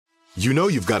You know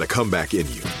you've got a comeback in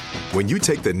you. When you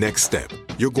take the next step,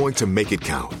 you're going to make it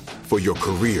count for your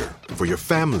career, for your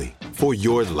family, for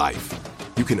your life.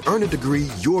 You can earn a degree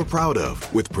you're proud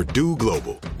of with Purdue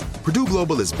Global. Purdue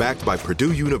Global is backed by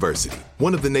Purdue University,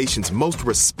 one of the nation's most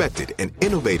respected and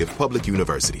innovative public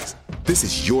universities. This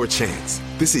is your chance.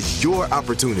 This is your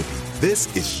opportunity.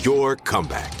 This is your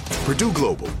comeback. Purdue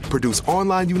Global, Purdue's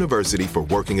online university for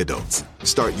working adults.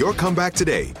 Start your comeback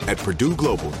today at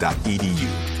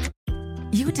purdueglobal.edu.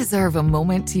 You deserve a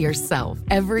moment to yourself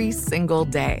every single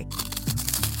day.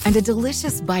 And a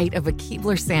delicious bite of a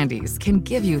Keebler Sandies can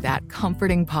give you that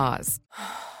comforting pause.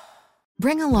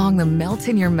 Bring along the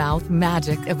melt-in-your-mouth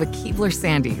magic of a Keebler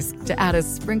Sandies to add a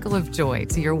sprinkle of joy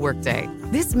to your workday.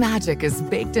 This magic is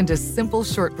baked into simple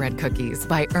shortbread cookies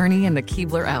by Ernie and the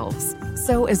Keebler Elves.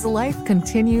 So as life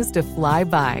continues to fly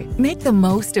by, make the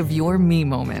most of your me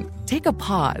moment. Take a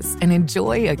pause and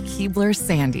enjoy a Keebler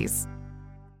Sandies.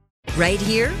 Right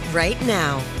here, right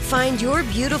now. Find your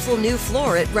beautiful new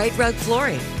floor at Right Rug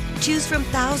Flooring. Choose from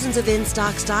thousands of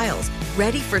in-stock styles,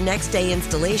 ready for next day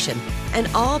installation, and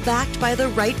all backed by the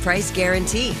right price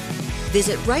guarantee.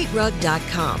 Visit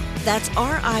rightrug.com. That's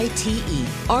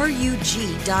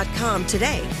RITERUG.com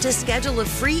today to schedule a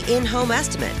free in-home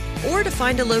estimate or to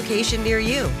find a location near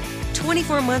you.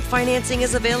 24-month financing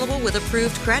is available with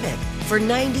approved credit. For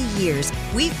 90 years,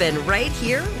 we've been right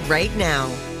here, right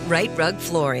now. Right Rug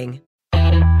Flooring.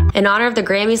 In honor of the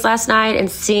Grammys last night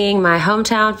and seeing my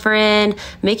hometown friend,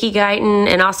 Mickey Guyton,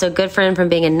 and also a good friend from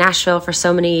being in Nashville for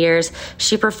so many years,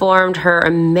 she performed her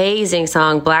amazing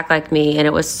song, Black Like Me, and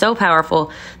it was so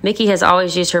powerful. Mickey has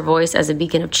always used her voice as a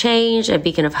beacon of change, a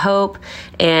beacon of hope,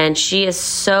 and she is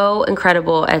so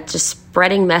incredible at just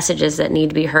spreading messages that need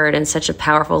to be heard in such a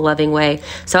powerful, loving way.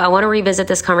 So I want to revisit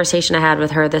this conversation I had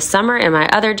with her this summer and my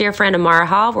other dear friend, Amara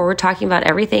Hall, where we're talking about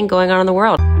everything going on in the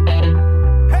world.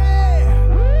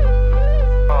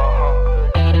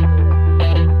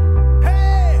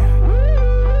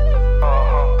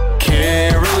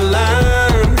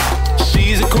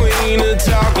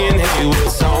 Talking, hey,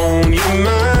 what's on your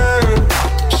mind?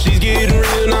 She's getting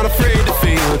real, not afraid to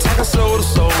feel. Talking soul to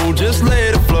soul, just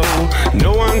let it flow.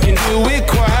 No one can do it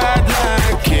quite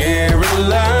like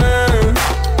Caroline.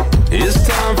 It's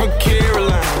time for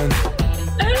Caroline.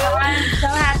 I'm so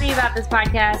happy about this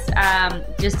podcast,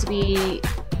 just to be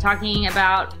talking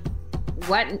about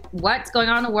what's going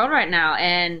on in the world right now.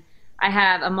 And I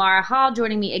have Amara Hall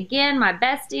joining me again, my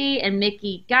bestie, and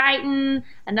Mickey Guyton,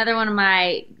 another one of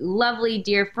my lovely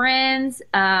dear friends.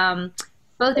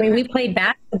 We played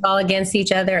basketball against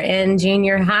each other in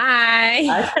junior high.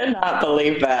 I cannot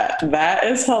believe that. That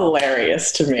is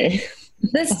hilarious to me.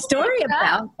 The story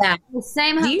about that.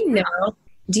 Same. Do you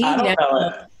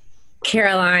know,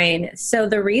 Caroline? So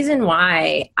the reason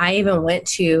why I even went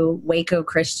to Waco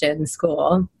Christian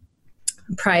School,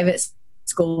 private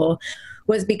school,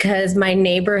 was because my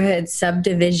neighborhood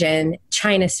subdivision,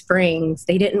 China Springs,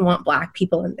 they didn't want Black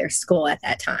people in their school at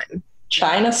that time.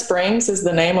 China Springs is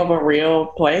the name of a real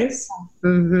place?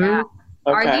 Mm-hmm. Yeah.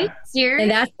 Okay. Are you serious?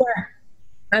 And that's where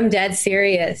I'm dead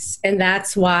serious. And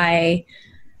that's why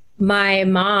my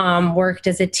mom worked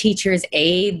as a teacher's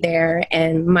aide there,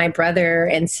 and my brother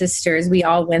and sisters, we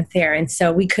all went there. And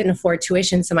so we couldn't afford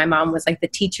tuition. So my mom was like the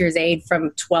teacher's aide from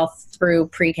 12th through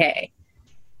pre-K.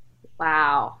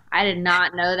 Wow. I did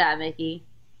not know that, Mickey.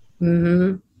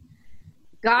 Mm-hmm.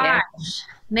 Gosh,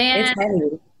 man. It's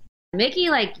heavy. Mickey,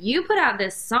 like, you put out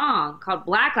this song called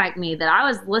Black Like Me that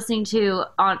I've been listening to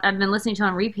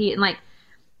on repeat, and like,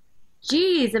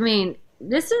 geez, I mean,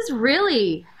 this is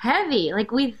really heavy. Like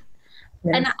yes.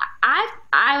 And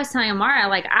I was telling Amara,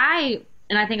 like, I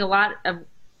think a lot of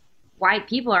white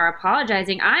people are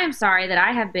apologizing. I am sorry that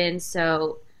I have been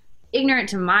so ignorant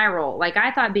to my role. Like,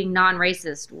 I thought being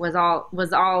non-racist was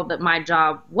all that my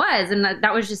job was, and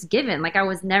that was just given. Like, I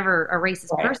was never a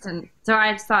racist person, so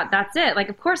I just thought that's it. Like,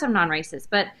 of course I'm non-racist,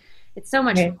 but it's so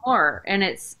much more, and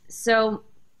it's so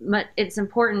much. It's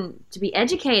important to be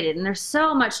educated, and there's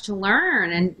so much to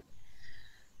learn. And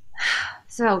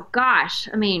so, gosh,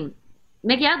 I mean,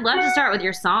 Mickey, I'd love to start with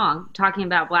your song talking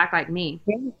about Black Like Me.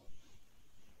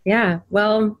 Yeah.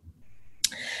 Well,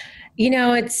 you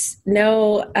know,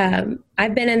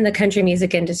 I've been in the country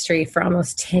music industry for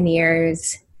almost 10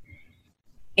 years.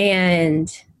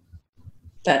 And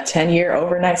that 10-year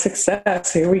overnight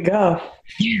success, here we go.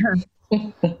 Yeah.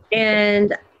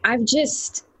 And I've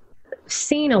just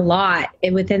seen a lot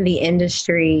within the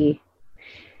industry.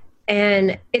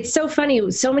 And it's so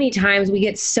funny. So many times we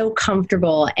get so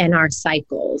comfortable in our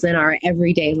cycles, in our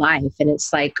everyday life. And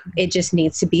it's like, it just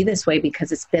needs to be this way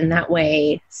because it's been that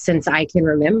way since I can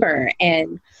remember.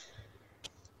 And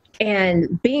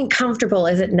And being comfortable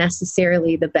isn't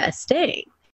necessarily the best thing.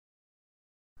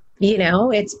 You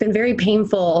know, it's been very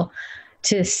painful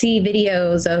to see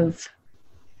videos of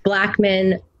Black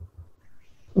men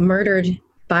murdered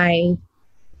by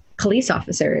police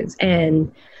officers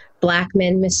and Black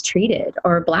men mistreated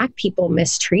or Black people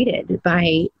mistreated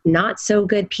by not so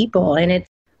good people. And it's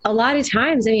a lot of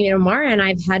times, I mean, you know, Mara and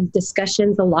I've had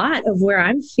discussions a lot of where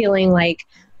I'm feeling like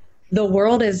the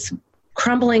world is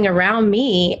crumbling around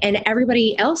me and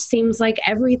everybody else seems like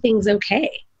everything's okay.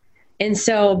 And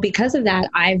so because of that,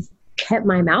 I've kept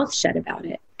my mouth shut about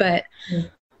it. But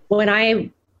when I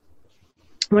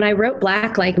wrote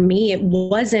Black Like Me, it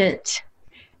wasn't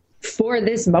for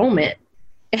this moment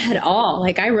at all.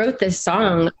 Like I wrote this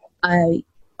song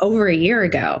over a year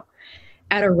ago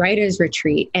at a writer's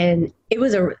retreat, and it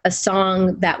was a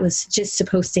song that was just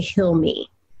supposed to heal me.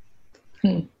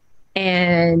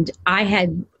 And I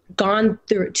had gone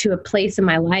through to a place in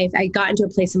my life. I got into a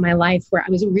place in my life where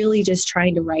I was really just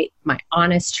trying to write my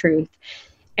honest truth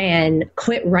and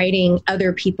quit writing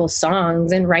other people's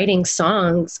songs and writing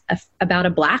songs about a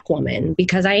Black woman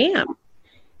because I am.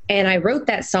 And I wrote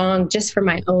that song just for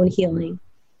my own healing.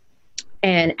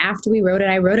 And after we wrote it,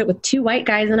 I wrote it with 2 white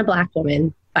guys and a Black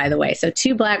woman, by the way. So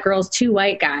 2 Black girls, 2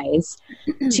 white guys,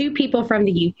 2 people from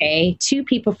the UK, 2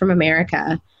 people from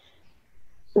America,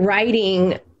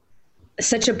 writing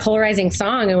such a polarizing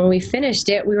song. And when we finished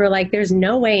it, we were like, there's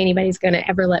no way anybody's going to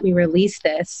ever let me release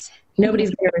this. Nobody's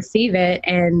going to receive it.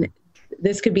 And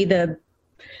this could be the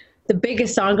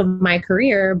biggest song of my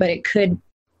career, but it could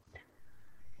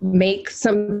make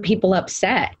some people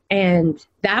upset. And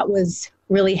that was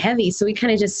really heavy. So we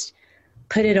kind of just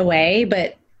put it away,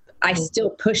 but I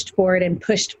still pushed for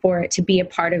it to be a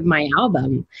part of my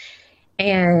album.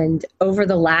 And over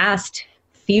the last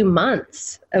few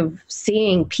months of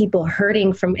seeing people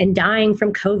hurting from and dying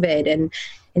from COVID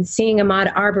and seeing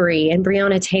Ahmaud Arbery and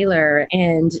Breonna Taylor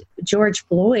and George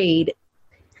Floyd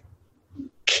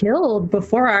killed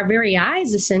before our very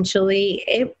eyes, essentially,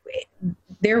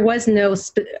 there was no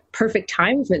perfect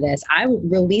time for this. I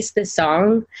would release this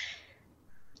song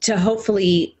to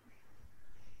hopefully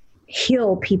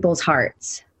heal people's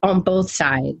hearts on both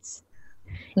sides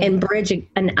and bridge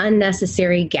an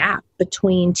unnecessary gap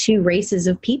between 2 races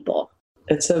of people.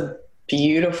 It's a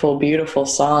beautiful, beautiful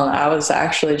song. I was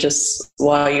actually just,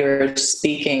 while you were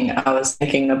speaking, I was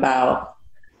thinking about,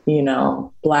 you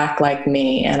know, Black Like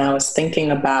Me. And I was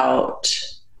thinking about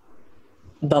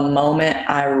the moment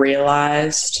I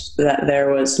realized that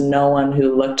there was no one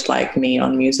who looked like me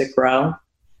on Music Row.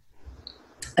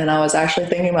 And I was actually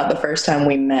thinking about the first time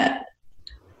we met.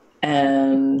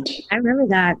 And I remember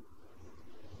that.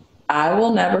 I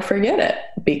will never forget it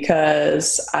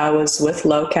because I was with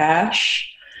Locash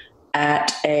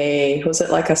at was it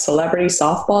like a celebrity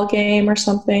softball game or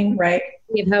something, right?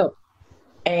 You'd hope.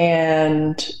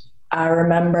 And I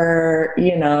remember,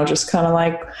 you know, just kind of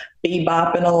like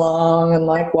bebopping along and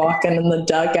like walking in the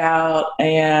dugout,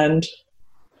 and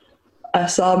I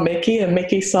saw Mickey and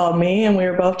Mickey saw me, and we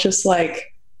were both just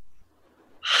like,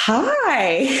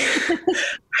 hi,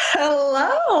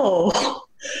 hello,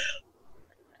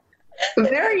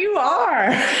 there you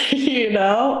are, you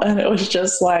know? And it was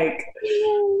just like,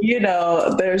 you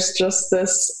know, there's just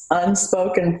this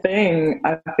unspoken thing.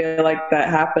 I feel like that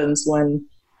happens when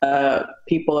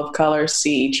people of color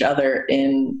see each other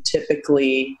in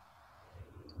typically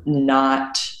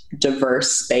not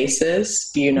diverse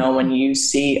spaces. You know, when you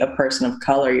see a person of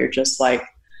color, you're just like,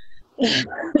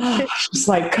 just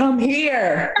like, come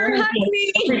here.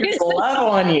 We just love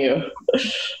on you.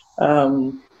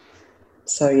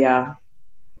 So yeah.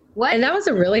 What? And that was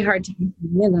a really hard time for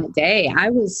me that day. I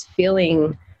was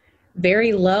feeling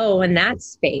very low in that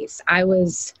space. I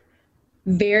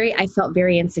felt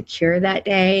very insecure that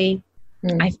day.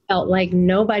 I felt like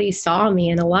nobody saw me,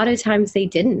 and a lot of times they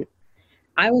didn't.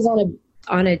 I was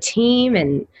on a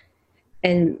team,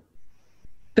 and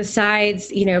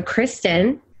besides, you know,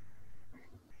 Kristen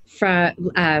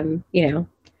from, you know,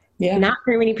 not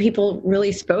very many people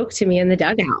really spoke to me in the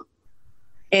dugout,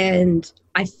 and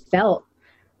I felt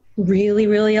really,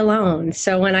 really alone.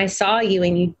 So when I saw you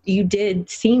and you did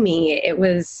see me, it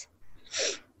was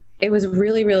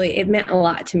really, really, it meant a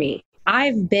lot to me.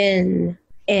 I've been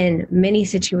in many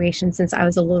situations since I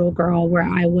was a little girl where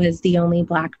I was the only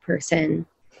Black person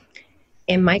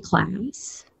in my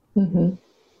class,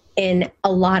 in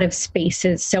a lot of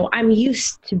spaces. So I'm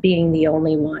used to being the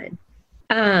only one.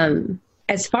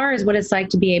 As far as what it's like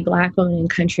to be a Black woman in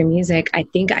country music, I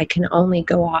think I can only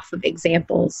go off of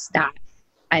examples that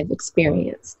I've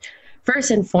experienced.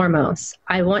 First and foremost,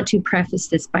 I want to preface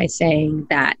this by saying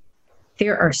that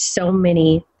there are so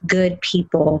many good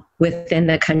people within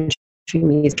the country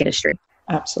music industry.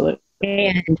 Absolutely.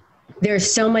 And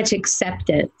there's so much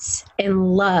acceptance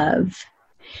and love.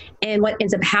 And what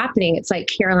ends up happening, it's like,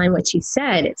 Caroline, what you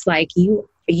said, it's like you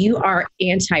are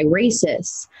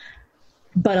anti-racist,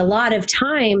 but a lot of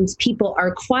times people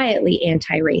are quietly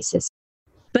anti-racist.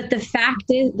 But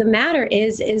the matter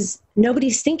is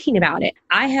nobody's thinking about it.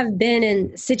 I have been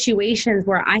in situations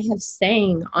where I have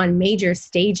sang on major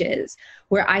stages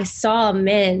where I saw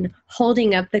men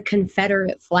holding up the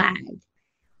Confederate flag.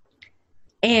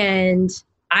 And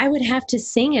I would have to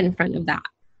sing in front of that.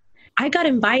 I got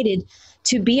invited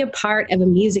to be a part of a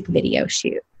music video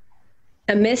shoot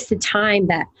amidst the time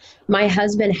that my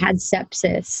husband had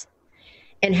sepsis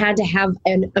and had to have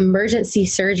an emergency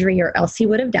surgery or else he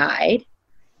would have died.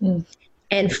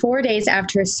 And 4 days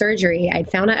after his surgery, I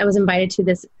found out I was invited to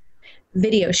this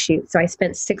video shoot. So I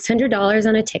spent $600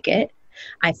 on a ticket.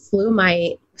 I flew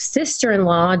my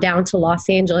sister-in-law down to Los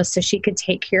Angeles so she could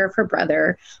take care of her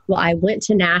brother while I went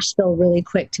to Nashville really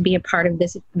quick to be a part of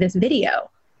this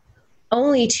video,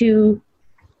 only to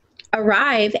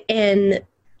arrive and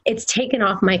it's taken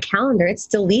off my calendar. It's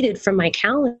deleted from my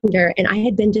calendar and I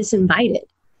had been disinvited.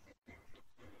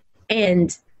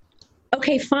 And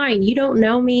okay, fine, you don't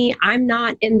know me, I'm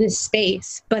not in this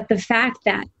space, but the fact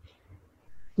that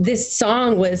this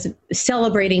song was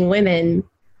celebrating women,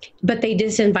 but they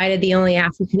disinvited the only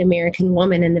African-American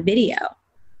woman in the video.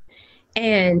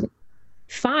 And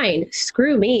fine,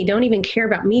 screw me, don't even care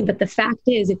about me, but the fact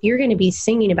is, if you're going to be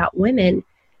singing about women,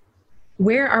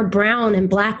 where are brown and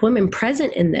Black women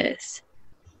present in this?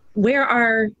 Where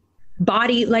are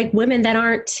women that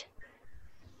aren't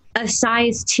a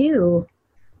size 2?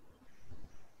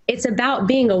 It's about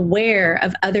being aware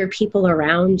of other people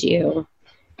around you.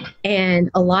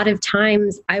 And a lot of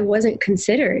times I wasn't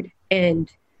considered.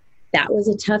 And that was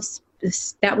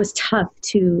tough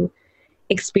to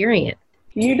experience.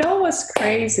 You know what's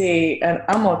crazy? And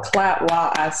I'm going to clap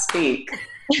while I speak.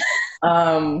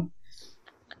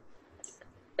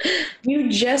 You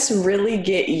just really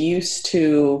get used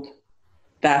to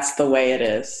that's the way it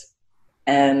is.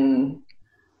 And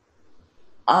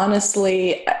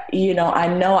honestly, I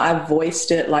know I've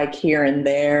voiced it like here and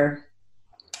there,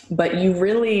 but you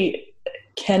really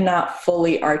cannot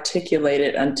fully articulate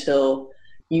it until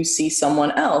you see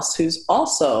someone else who's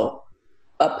also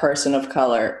a person of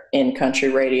color in country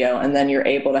radio. And then you're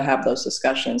able to have those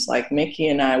discussions. Like Mickey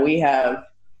and I, we have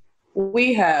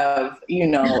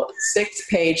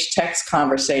 6-page text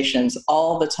conversations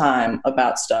all the time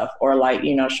about stuff. Or like,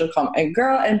 she'll come and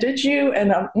girl, and did you?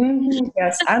 And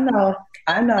yes, I know.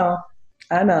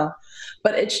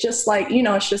 But it's just like,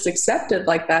 it's just accepted.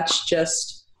 Like, that's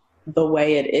just the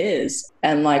way it is.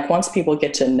 And like, once people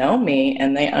get to know me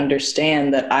and they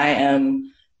understand that I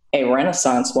am a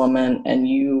Renaissance woman and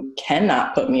you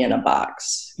cannot put me in a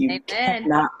box. You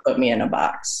cannot put me in a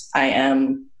box. I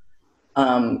am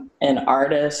an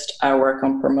artist. I work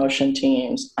on promotion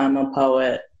teams. I'm a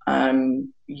poet.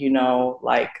 I'm,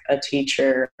 like a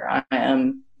teacher. I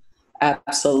am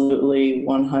absolutely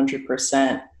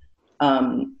 100%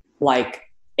 like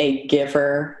a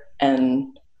giver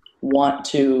and want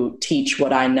to teach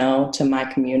what I know to my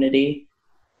community.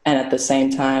 And at the same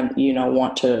time,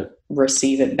 want to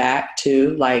receive it back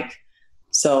too. Like,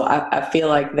 so I feel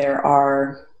like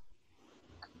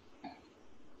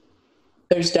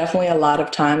there's definitely a lot of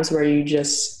times where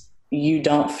you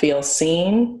don't feel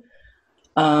seen.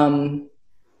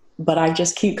 But I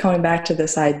just keep coming back to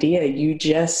this idea. You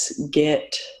just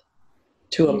get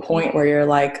to a point where you're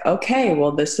like, okay,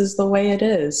 well, this is the way it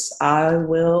is. I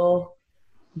will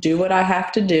do what I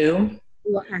have to do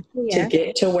to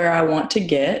get to where I want to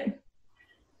get.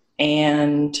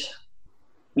 And,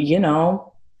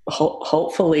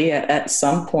 hopefully at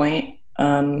some point,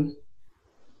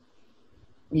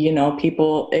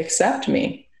 people accept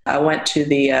me. I went to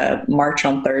the march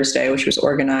on Thursday, which was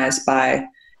organized by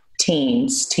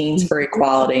Teens for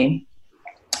Equality.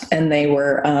 And they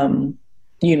were, of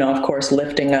course,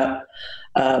 lifting up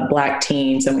Black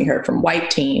teens. And we heard from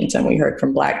white teens and we heard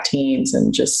from Black teens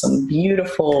and just some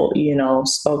beautiful,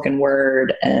 spoken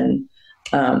word. And,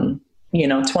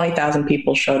 20,000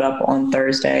 people showed up on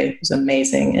Thursday. It was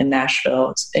amazing in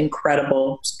Nashville. It's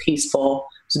incredible. It's peaceful.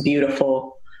 It's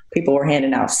beautiful. People were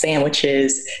handing out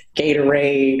sandwiches,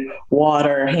 Gatorade,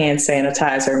 water, hand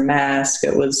sanitizer, mask.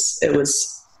 It was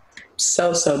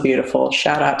so beautiful.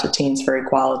 Shout out to Teens for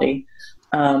Equality.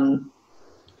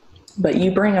 But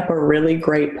you bring up a really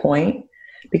great point,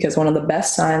 because one of the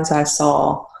best signs I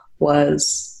saw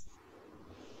was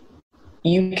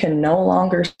you can no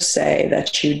longer say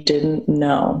that you didn't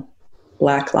know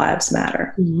Black Lives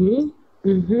Matter. Mm-hmm.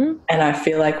 Mm-hmm. And I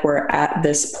feel like we're at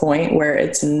this point where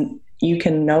you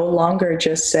can no longer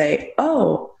just say,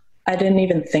 oh, I didn't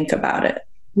even think about it,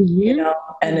 you know?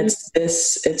 And it's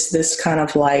this kind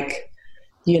of like,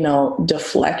 you know,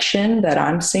 deflection that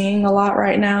I'm seeing a lot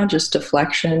right now, just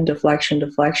deflection,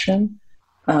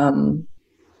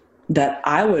 that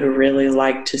I would really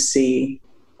like to see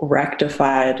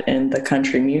rectified in the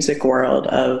country music world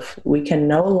of, we can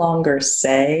no longer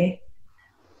say,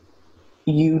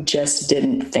 you just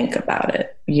didn't think about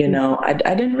it. You know, I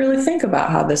didn't really think about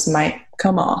how this might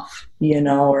come off, you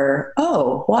know, or,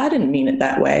 oh, well, I didn't mean it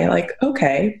that way. Like,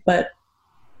 okay, but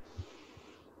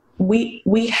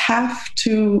we have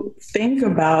to think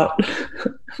about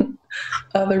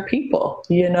other people,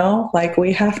 you know, like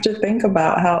we have to think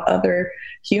about how other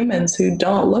humans who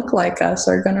don't look like us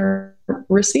are going to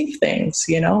receive things,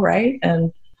 you know, right?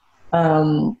 And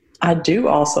I do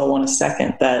also want to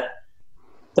second that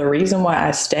the reason why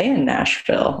I stay in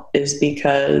Nashville is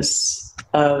because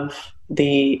of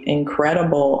the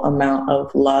incredible amount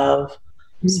of love,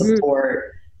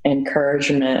 support,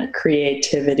 encouragement,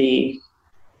 creativity,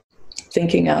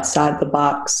 thinking outside the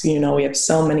box. You know, we have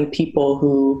so many people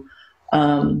who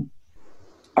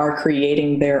are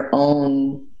creating their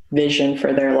own vision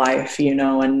for their life, you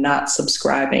know, and not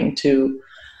subscribing to.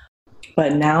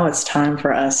 But now it's time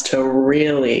for us to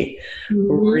really,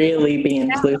 really be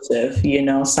inclusive. You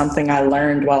know, something I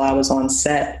learned while I was on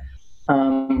set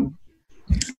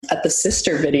at the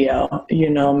Sister video, you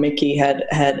know, Mickey had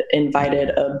invited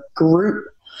a group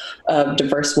of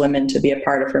diverse women to be a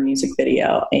part of her music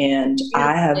video. And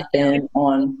I have been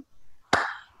on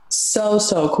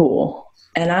so cool.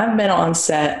 And I've been on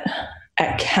set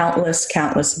at countless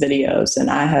videos, and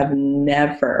I have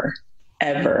never,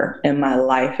 ever in my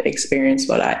life experienced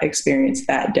what I experienced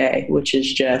that day, which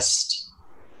is just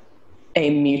a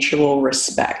mutual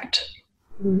respect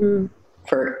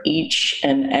for each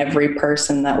and every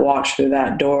person that walked through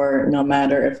that door, no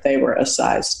matter if they were a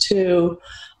size 2,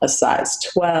 a size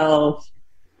 12,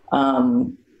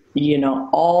 you know,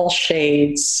 all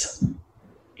shades,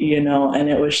 you know, and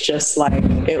it was just like,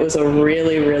 it was a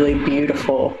really, really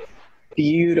beautiful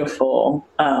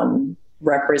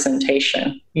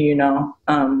representation, you know,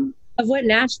 of what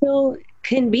Nashville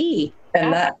can be.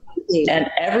 And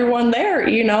everyone there,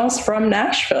 you know, is from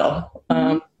Nashville.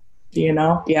 You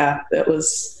know, yeah, it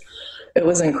was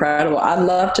incredible. I'd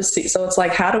love to see. So it's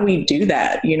like, how do we do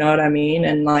that? You know what I mean?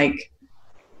 And like,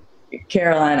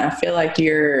 Caroline, I feel like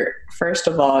first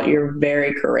of all, you're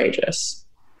very courageous.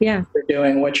 Yeah. For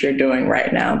doing what you're doing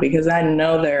right now, because I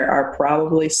know there are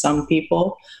probably some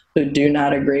people who do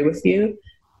not agree with you,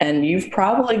 and you've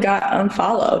probably got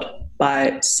unfollowed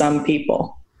by some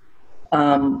people.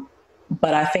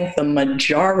 But I think the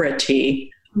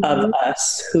majority of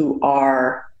us who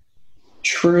are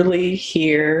truly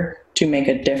here to make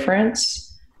a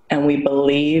difference, and we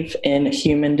believe in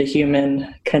human to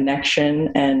human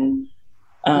connection and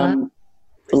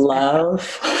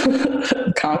love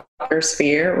conquers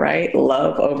fear, right?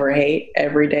 Love over hate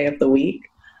every day of the week.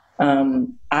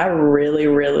 I really,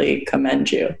 really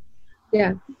commend you.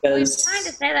 Yeah. I was trying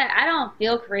to say that I don't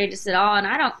feel courageous at all, and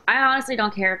I honestly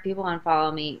don't care if people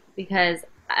unfollow me, because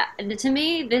to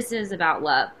me this is about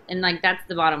love, and like that's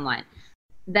the bottom line.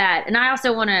 And I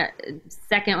also want to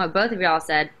second what both of y'all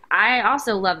said. I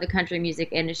also love the country music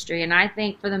industry, and I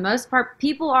think for the most part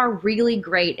people are really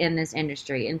great in this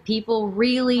industry, and people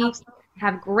really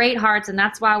have great hearts, and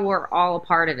that's why we're all a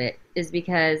part of it, is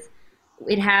because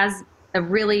it's a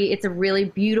really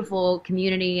beautiful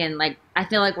community, and like I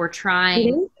feel like we're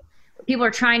trying. People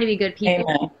are trying to be good people.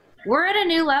 Amen. We're at a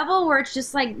new level where it's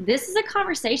just like, this is a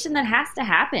conversation that has to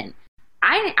happen.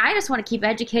 I just want to keep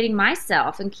educating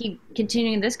myself and keep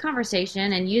continuing this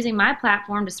conversation and using my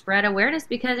platform to spread awareness,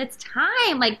 because it's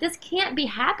time. Like, this can't be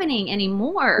happening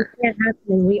anymore. It can't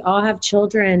happen. We all have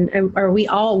children,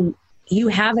 you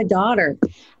have a daughter.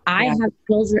 I have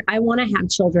children. I want to have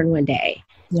children one day.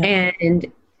 Yeah.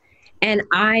 And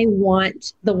I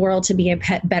want the world to be a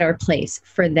better place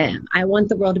for them. I want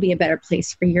the world to be a better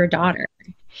place for your daughter.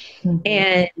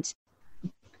 And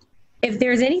if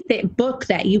there's book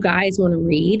that you guys want to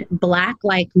read, Black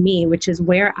Like Me, which is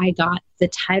where I got the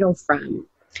title from,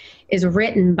 is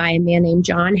written by a man named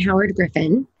John Howard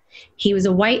Griffin. He was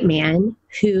a white man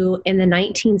who in the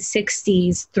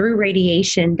 1960s, through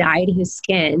radiation, dyed his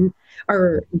skin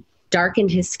or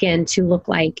darkened his skin to look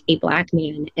like a black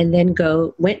man, and then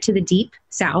went to the deep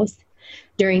South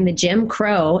during the Jim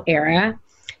Crow era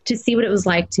to see what it was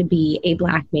like to be a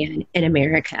black man in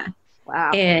America.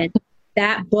 Wow. And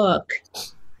that book,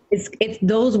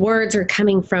 those words are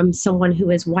coming from someone who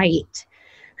is white,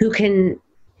 who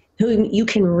who you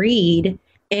can read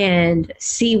and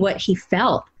see what he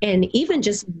felt. And even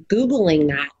just Googling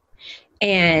that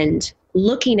and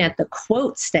looking at the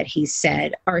quotes that he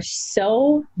said are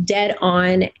so dead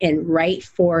on and right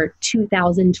for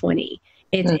 2020.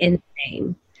 It's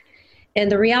insane.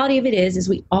 And the reality of it is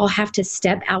we all have to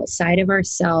step outside of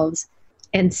ourselves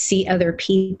and see other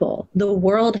people. The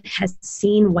world has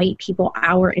seen white people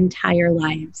our entire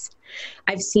lives.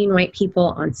 I've seen white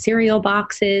people on cereal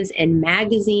boxes and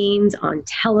magazines, on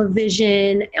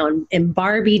television, in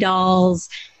Barbie dolls,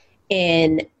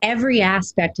 in every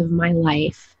aspect of my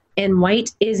life. And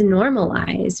white is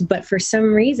normalized, but for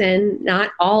some reason,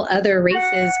 not all other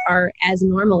races are as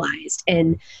normalized.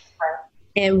 And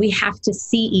we have to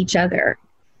see each other,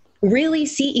 really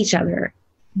see each other.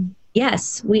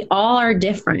 Yes, we all are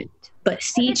different, but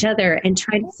see each other and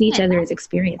try to see each other's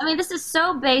experience. I mean, this is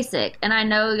so basic, and I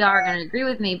know y'all are going to agree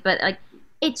with me, but like,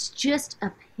 it's just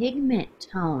a pigment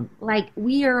tone. Like,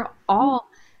 we are all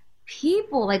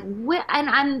people. Like,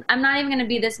 and I'm not even going to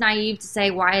be this naive to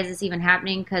say, why is this even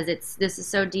happening? Because this is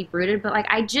so deep rooted. But like,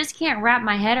 I just can't wrap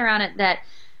my head around it that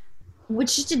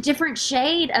it's just a different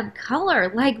shade of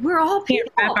color. Like, we're all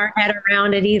people. Can't wrap our head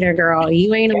around it either, girl.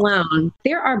 You ain't alone.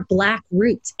 There are Black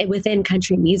roots within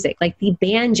country music. Like, the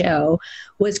banjo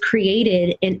was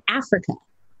created in Africa.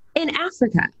 In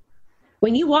Africa.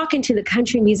 When you walk into the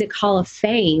Country Music Hall of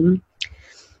Fame,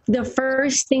 the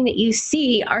first thing that you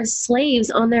see are slaves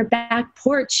on their back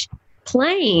porch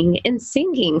playing and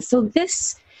singing. So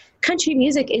this country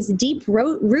music is deep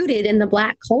rooted in the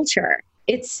Black culture.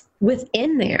 It's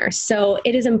within there. So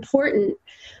it is important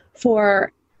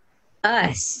for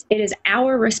us. It is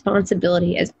our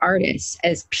responsibility as artists,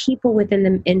 as people within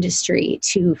the industry,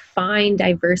 to find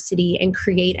diversity and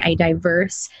create a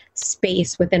diverse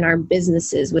space within our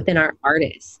businesses, within our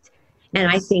artists. And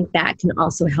I think that can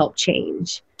also help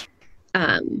change.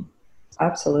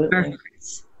 Absolutely.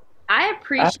 I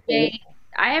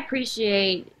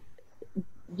appreciate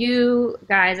you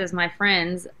guys as my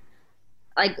friends,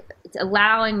 like,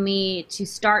 allowing me to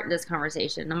start this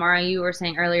conversation. Amara, you were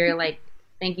saying earlier, like,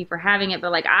 thank you for having it,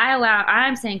 but like,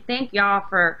 I'm saying thank y'all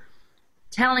for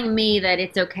telling me that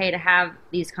it's okay to have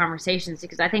these conversations,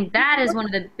 because I think that is one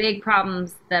of the big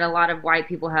problems that a lot of white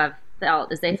people have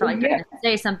felt, is they feel like they're going to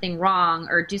say something wrong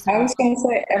or do something. I was going to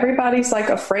say, everybody's like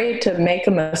afraid to make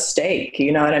a mistake.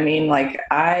 You know what I mean? Like,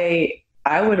 I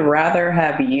would rather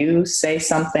have you say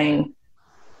something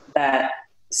that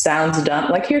sounds dumb.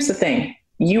 Like, here's the thing.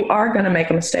 You are going to make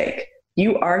a mistake.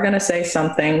 You are going to say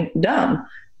something dumb.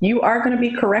 You are going to be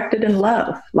corrected in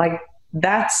love. Like,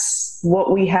 that's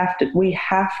what we have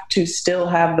to still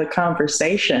have the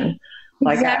conversation.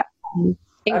 Like, exactly.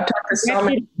 I've talked to so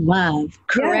many. Love.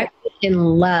 Corrected in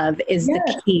love is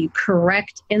the key.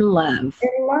 Correct in love.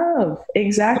 In love.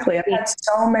 Exactly. I've had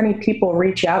so many people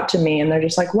reach out to me and they're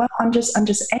just like, well, I'm just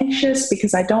anxious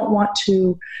because I don't want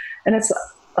to. And it's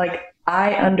like,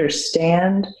 I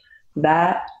understand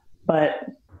that, but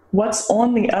what's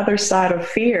on the other side of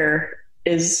fear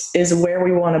is where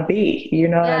we want to be. You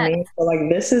know what I mean? So like,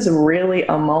 this is really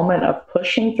a moment of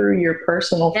pushing through your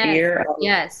personal fear.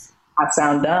 Yes. I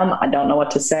sound dumb. I don't know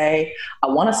what to say. I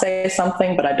want to say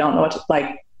something, but I don't know what to,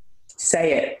 like,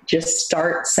 say it. Just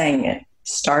start saying it.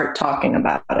 Start talking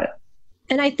about it.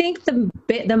 And I think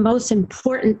the most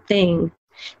important thing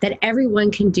that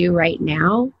everyone can do right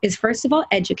now is, first of all,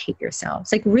 educate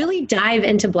yourselves. Like, really dive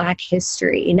into Black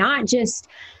history, not just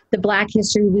the Black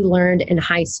history we learned in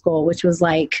high school, which was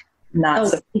like, no,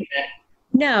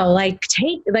 like,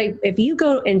 if you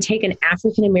go and take an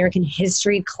African American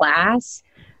history class,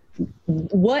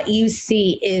 what you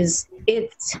see is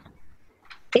it's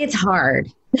hard.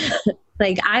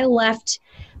 Like, I left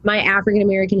my African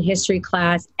American history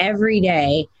class every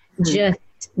day just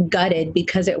gutted,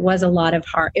 because it was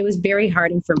it was very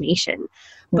hard information.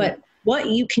 But what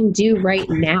you can do right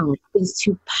now is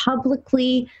to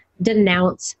publicly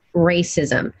denounce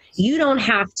racism. You don't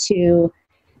have to.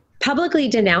 Publicly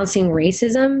denouncing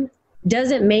racism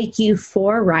doesn't make you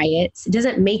for riots,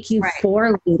 doesn't make you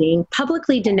for looting.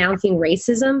 Publicly denouncing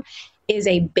racism is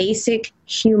a basic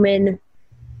human,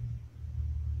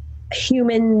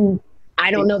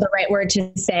 I don't know the right word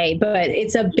to say, but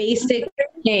it's a basic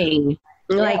thing.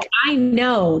 Like, I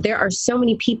know there are so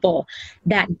many people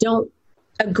that don't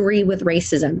agree with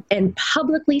racism and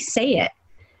publicly say it.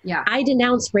 Yeah. I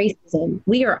denounce racism.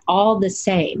 We are all the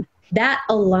same. That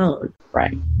alone.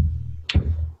 Right.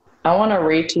 I want to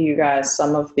read to you guys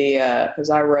some of the, because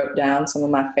I wrote down some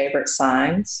of my favorite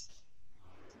signs.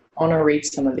 I want to read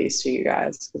some of these to you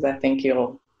guys because I think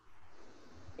you'll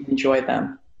enjoy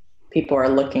them. People are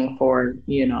looking for,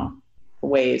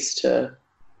 ways to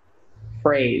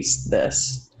phrase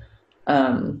this.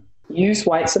 Use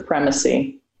white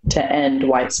supremacy to end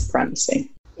white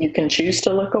supremacy. You can choose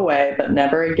to look away, but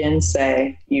never again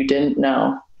say, you didn't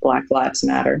know Black Lives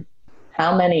Matter.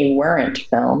 How many weren't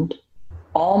filmed?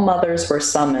 All mothers were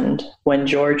summoned when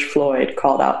George Floyd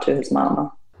called out to his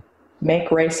mama. Make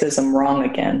racism wrong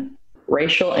again.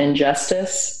 Racial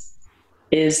injustice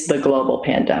is the global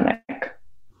pandemic.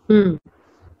 And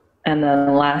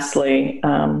then lastly,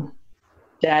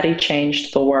 Daddy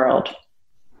changed the world.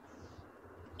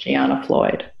 Gianna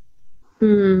Floyd.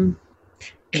 Can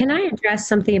I address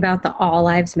something about the All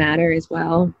Lives Matter as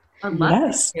well?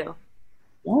 Yes. to.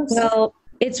 Well,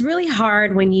 it's really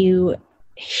hard when you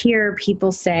hear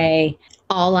people say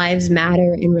all lives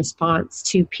matter in response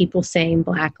to people saying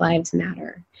Black Lives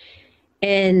Matter.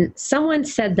 And someone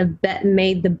said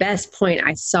made the best point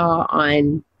I saw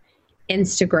on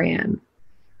Instagram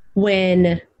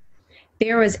when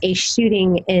there was a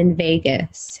shooting in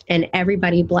Vegas and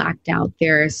everybody blacked out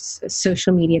their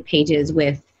social media pages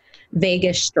with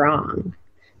Vegas Strong.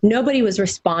 Nobody was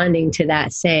responding to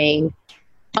that saying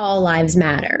all lives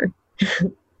matter,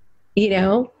 you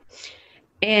know?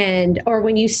 Or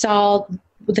when you saw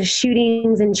the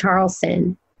shootings in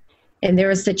Charleston and there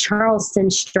was the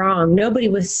Charleston Strong, nobody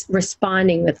was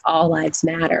responding with all lives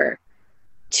matter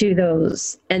to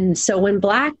those. And so when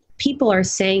Black people are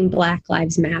saying Black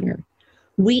Lives Matter,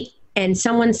 and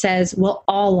someone says, well,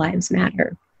 all lives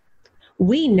matter,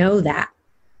 we know that.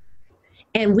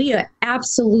 And we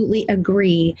absolutely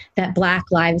agree that Black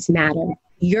lives matter.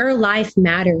 Your life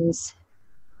matters,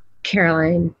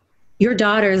 Caroline. Your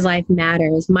daughter's life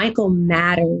matters. Michael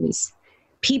matters.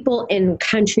 People in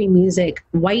country music,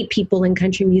 white people in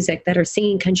country music that are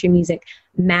singing country music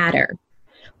matter.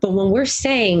 But when we're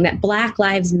saying that Black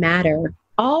lives matter,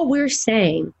 all we're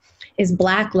saying is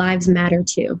Black lives matter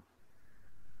too.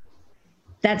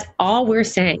 That's all we're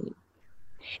saying.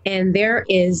 And there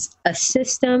is a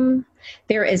system,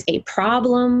 there is a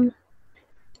problem.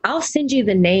 I'll send you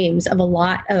the names of a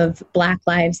lot of Black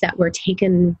lives that were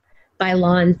taken by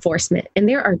law enforcement, and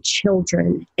there are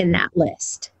children in that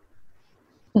list.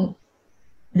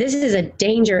 This is a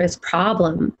dangerous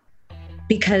problem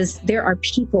because there are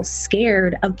people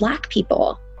scared of Black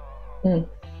people.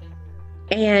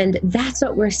 And that's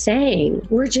what we're saying.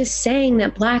 We're just saying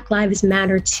that Black lives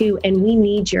matter too, and we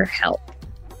need your help.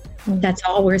 That's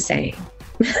all we're saying.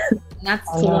 That's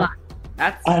I a know. lot.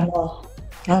 I know.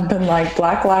 I've been like,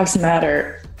 Black Lives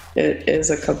Matter. It is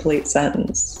a complete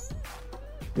sentence,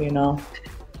 you know?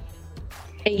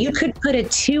 And you could put a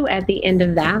 2 at the end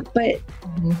of that, but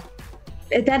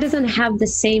that doesn't have the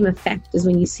same effect as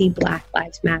when you see Black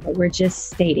Lives Matter. We're just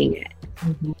stating it.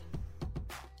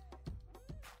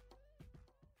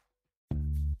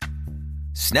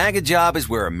 Snag a Job is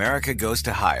where America goes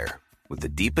to hire, with the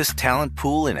deepest talent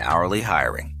pool in hourly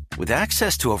hiring. With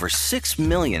access to over 6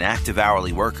 million active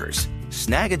hourly workers,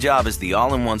 Snag a Job is the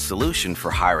all-in-one solution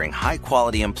for hiring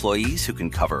high-quality employees who can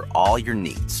cover all your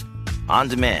needs. On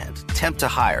demand, temp to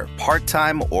hire,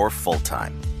 part-time or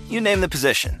full-time. You name the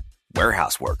position.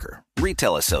 Warehouse worker,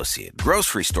 retail associate,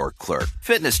 grocery store clerk,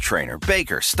 fitness trainer,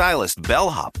 baker, stylist,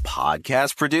 bellhop,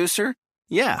 podcast producer.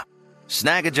 Yeah,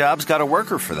 Snag a Job's got a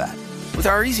worker for that. With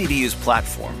our easy-to-use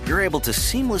platform, you're able to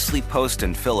seamlessly post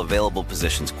and fill available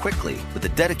positions quickly with a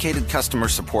dedicated customer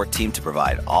support team to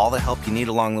provide all the help you need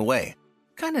along the way.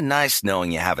 Kind of nice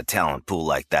knowing you have a talent pool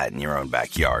like that in your own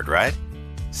backyard, right?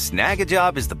 Snag a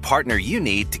Job is the partner you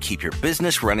need to keep your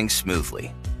business running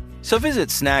smoothly. So visit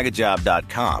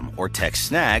snagajob.com or text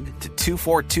SNAG to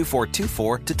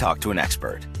 242424 to talk to an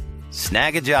expert.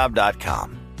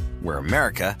 Snagajob.com, where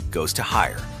America goes to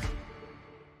hire.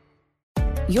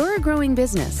 You're a growing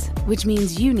business, which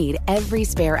means you need every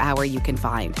spare hour you can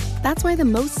find. That's why the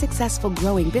most successful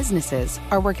growing businesses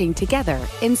are working together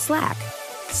in Slack.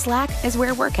 Slack is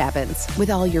where work happens, with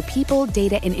all your people,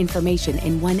 data, and information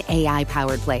in one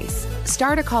AI-powered place.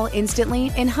 Start a call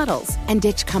instantly in huddles and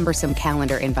ditch cumbersome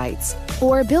calendar invites.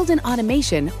 Or build an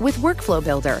automation with Workflow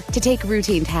Builder to take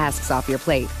routine tasks off your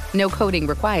plate. No coding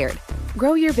required.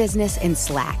 Grow your business in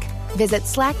Slack. Visit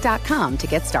slack.com to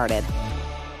get started.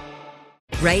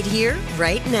 Right here,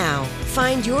 right now.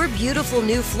 Find your beautiful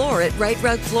new floor at Right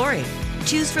Rug Flooring.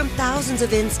 Choose from thousands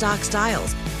of in-stock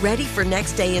styles, ready for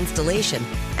next day installation,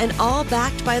 and all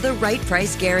backed by the right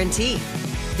price guarantee.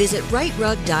 Visit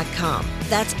rightrug.com.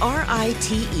 That's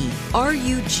RITERUG.com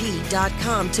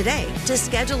today to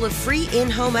schedule a free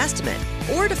in-home estimate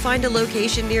or to find a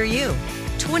location near you.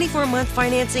 24-month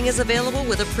financing is available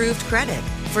with approved credit.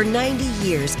 For 90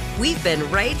 years, we've been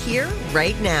right here,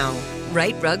 right now.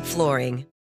 Right Rug Flooring.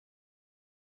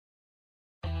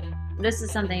 this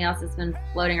is something else that's been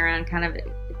floating around, kind of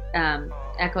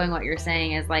echoing what you're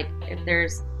saying, is like, if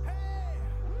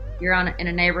you're in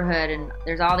a neighborhood and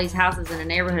there's all these houses in a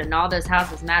neighborhood and all those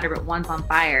houses matter, but one's on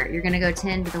fire, you're going to go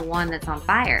tend to the one that's on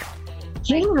fire.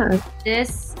 Yeah. Like,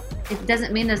 it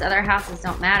doesn't mean those other houses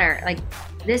don't matter. Like,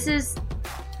 this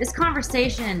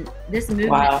conversation, this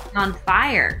movement is on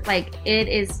fire. Like, it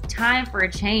is time for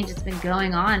a change. It's been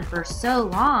going on for so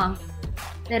long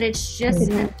that it's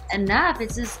just enough.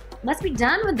 It's just, let's be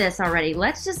done with this already.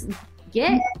 Let's just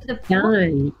get to the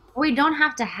point where we don't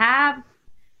have to have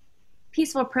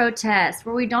peaceful protests,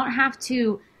 where we don't have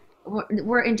to,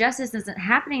 where injustice isn't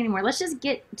happening anymore. Let's just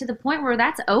get to the point where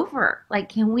that's over. Like,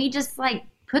 can we just like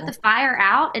put the fire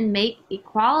out and make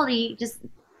equality just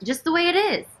the way it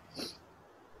is?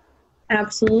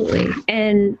 Absolutely.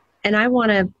 And I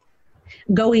want to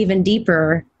go even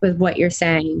deeper with what you're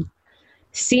saying.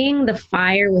 Seeing the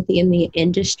fire within the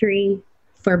industry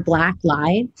for Black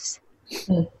lives,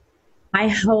 I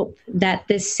hope that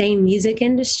this same music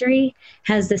industry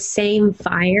has the same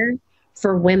fire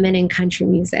for women in country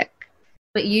music.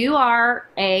 But you are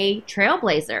a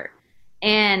trailblazer.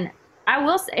 And I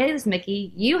will say this,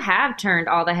 Mickey, you have turned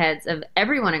all the heads of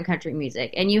everyone in country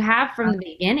music, and you have from the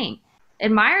beginning.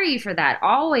 Admire you for that.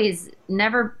 Always,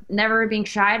 never being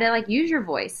shy to like use your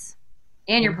voice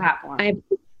and your platform.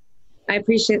 I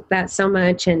appreciate that so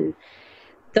much. And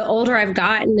the older I've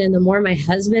gotten and the more my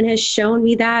husband has shown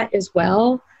me that as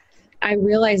well, I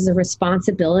realize the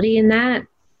responsibility in that.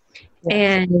 Yes.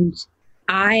 And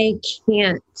I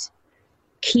can't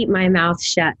keep my mouth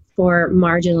shut for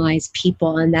marginalized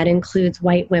people. And that includes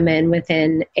white women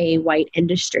within a white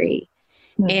industry.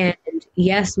 And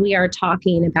yes, we are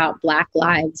talking about Black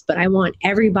lives, but I want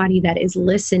everybody that is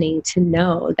listening to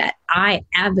know that I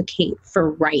advocate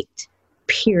for right,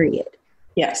 period.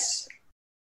 Yes.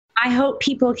 I hope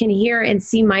people can hear and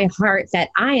see my heart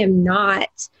that I am not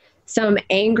some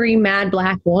angry, mad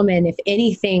Black woman. If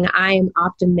anything, I am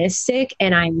optimistic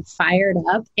and I'm fired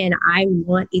up and I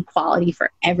want equality for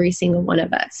every single one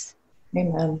of us.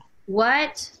 Amen.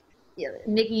 What,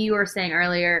 Nikki, you were saying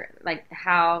earlier, like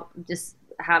how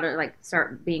to like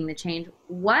start being the change.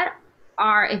 What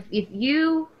are, if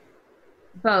you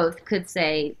both could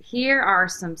say, here are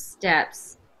some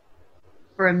steps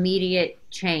for immediate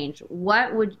change,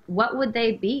 what would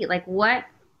they be? Like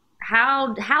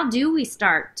how do we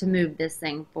start to move this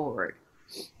thing forward?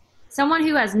 Someone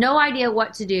who has no idea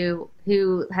what to do,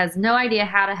 who has no idea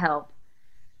how to help.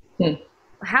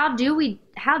 How do we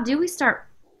start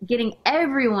getting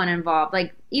everyone involved?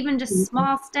 Like even just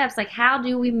small steps, like how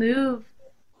do we move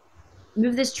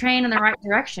this train in the right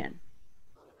direction?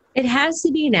 It has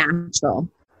to be natural.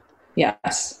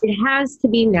 Yes. It has to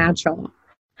be natural.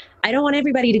 I don't want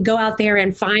everybody to go out there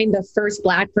and find the first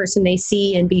Black person they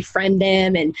see and befriend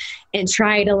them and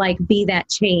try to like be that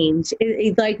change.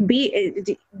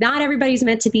 Not everybody's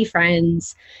meant to be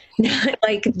friends.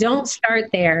 Like, don't start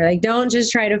there. Like, don't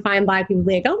just try to find Black people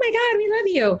like, oh my God, we love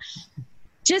you.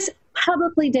 Just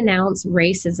publicly denounce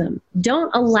racism.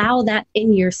 Don't allow that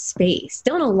in your space.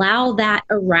 Don't allow that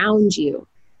around you,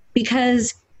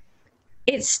 because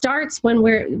it starts when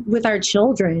we're with our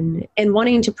children and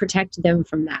wanting to protect them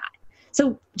from that.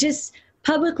 So just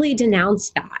publicly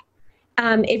denounce that.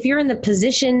 If you're in the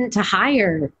position to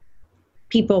hire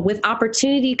people, with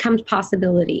opportunity comes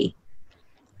possibility.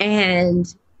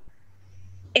 And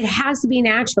it has to be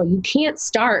natural. You can't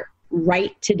start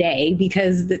right today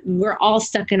because we're all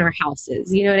stuck in our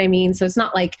houses. You know what I mean? So it's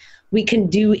not like we can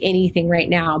do anything right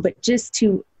now, but just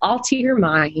to alter your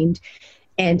mind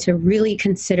and to really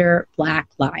consider Black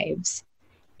lives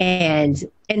and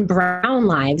brown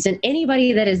lives and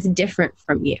anybody that is different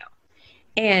from you.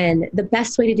 And the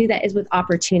best way to do that is with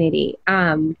opportunity.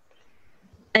 An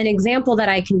example that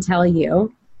I can tell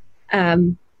you,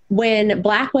 when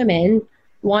Black women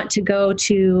want to go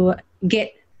to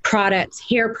get products,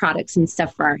 hair products and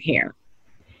stuff for our hair,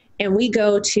 and we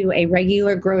go to a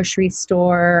regular grocery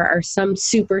store or some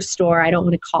superstore, I don't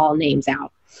want to call names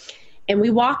out, and we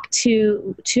walk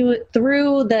through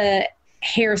the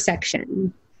hair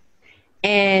section,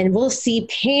 and we'll see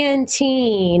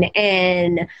Pantene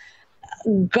and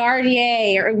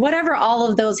Garnier or whatever all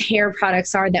of those hair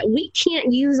products are that we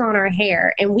can't use on our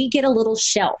hair, and we get a little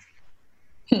shelf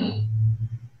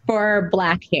for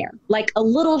Black hair, like a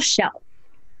little shelf.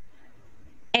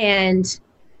 And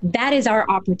that is our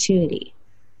opportunity.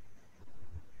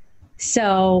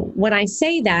 So when I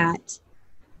say that,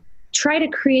 try to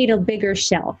create a bigger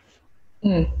shelf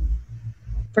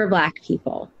for Black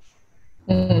people.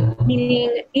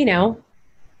 Meaning,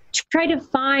 try to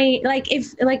find, like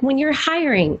when you're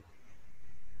hiring,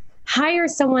 hire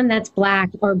someone that's Black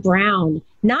or brown,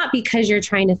 not because you're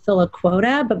trying to fill a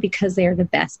quota, but because they're the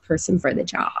best person for the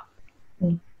job.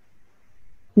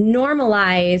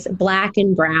 Normalize Black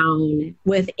and brown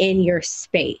within your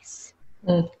space.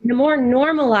 The more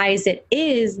normalized it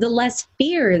is, the less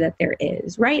fear that there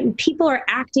is, right? And people are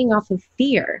acting off of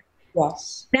fear.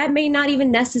 Yes. That may not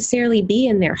even necessarily be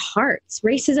in their hearts.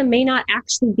 Racism may not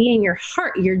actually be in your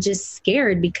heart. You're just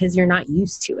scared because you're not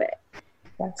used to it.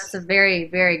 That's a very,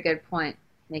 very good point,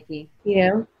 Nikki.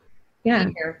 Yeah.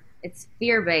 Fear. It's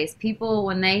fear-based. People,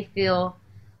 when they feel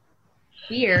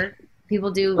fear, people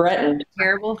do threatened,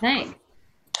 terrible things.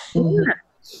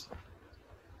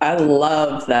 I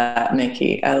love that,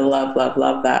 Nikki. I love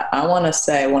that. I want to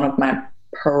say one of my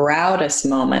proudest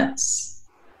moments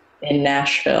in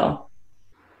Nashville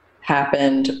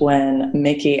happened when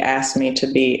Mickey asked me to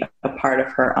be a part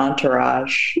of her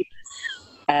entourage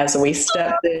as we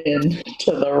stepped in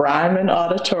to the Ryman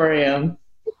Auditorium,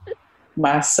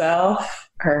 myself,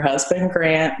 her husband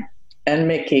Grant, and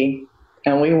Mickey,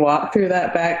 and we walked through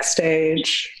that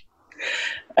backstage,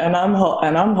 and I'm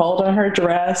holding her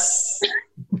dress,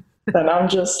 and I'm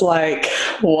just like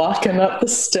walking up the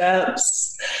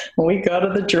steps, and we go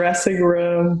to the dressing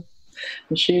room,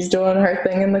 and she's doing her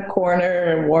thing in the corner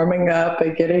and warming up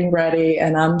and getting ready,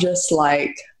 and I'm just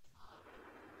like,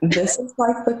 this is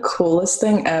like the coolest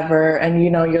thing ever. And,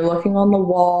 you know, you're looking on the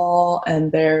wall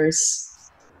and there's,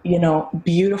 you know,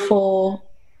 beautiful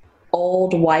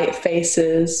old white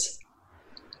faces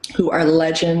who are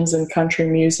legends in country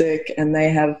music, and they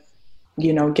have,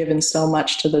 you know, given so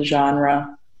much to the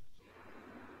genre.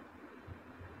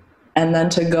 And then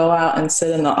to go out and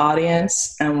sit in the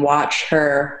audience and watch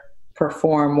her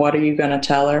perform What Are You Gonna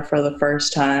Tell Her for the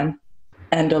first time,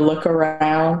 and to look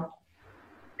around,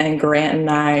 and Grant and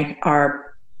I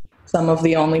are some of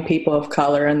the only people of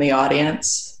color in the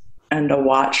audience, and to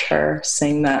watch her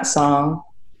sing that song,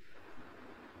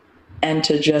 and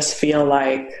to just feel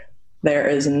like there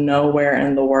is nowhere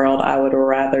in the world I would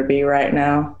rather be right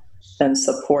now than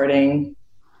supporting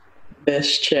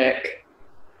this chick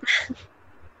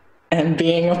and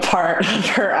being a part of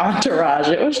her entourage.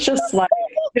 It was just like,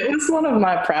 it was one of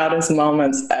my proudest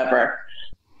moments ever.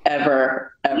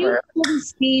 You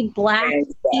see Black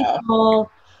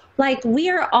people, like, we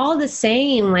are all the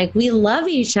same, like, we love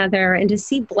each other, and to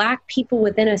see Black people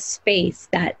within a space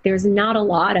that there's not a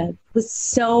lot of was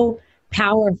so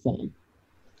powerful.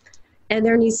 And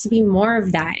there needs to be more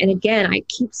of that. And again, I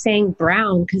keep saying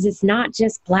brown because it's not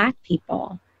just Black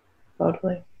people.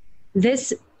 Totally.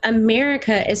 This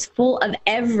America is full of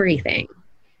everything,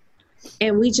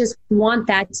 and we just want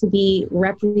that to be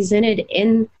represented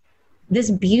in this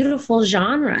beautiful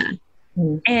genre.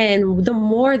 And the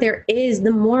more there is,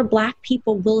 the more Black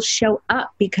people will show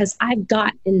up, because I've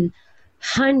gotten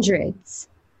hundreds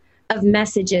of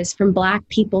messages from Black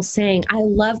people saying, I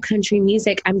love country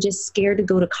music, I'm just scared to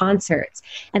go to concerts.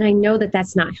 And I know that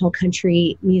that's not how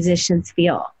country musicians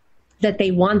feel, that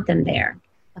they want them there.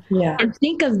 Yeah. And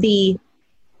think of the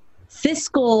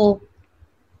fiscal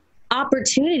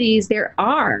opportunities there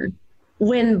are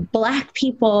when Black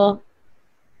people,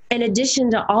 in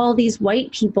addition to all these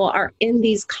white people, are in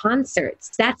these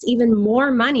concerts. That's even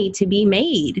more money to be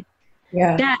made.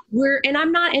 Yeah.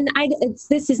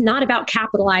 This is not about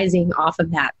capitalizing off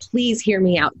of that. Please hear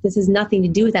me out. This has nothing to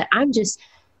do with that. I'm just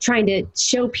trying to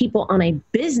show people on a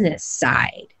business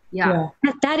side. Yeah.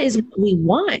 That is what we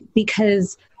want,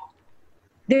 because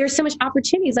there's so much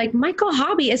opportunities. Like, Michael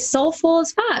Hobby is soulful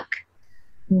as fuck.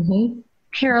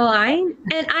 Caroline.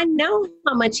 And I know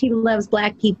how much he loves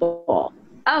Black people.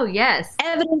 Oh, yes.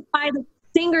 Evidenced by the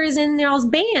singers in y'all's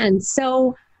band.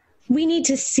 So we need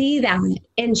to see that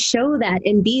and show that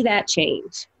and be that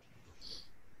change.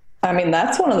 I mean,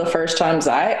 that's one of the first times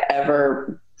I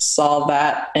ever saw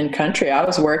that in country. I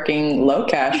was working Low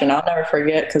Cash, and I'll never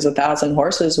forget, because 1,000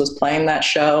 Horses was playing that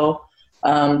show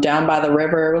down by the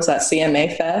river. It was at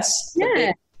CMA Fest. Yeah.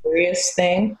 The serious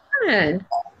thing. Yeah.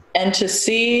 And to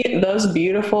see those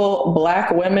beautiful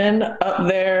Black women up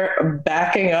there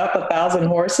backing up 1,000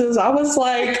 Horses, I was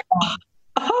like,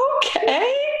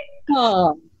 okay.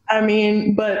 Oh. I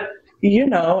mean, but, you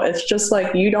know, it's just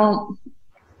like, you don't,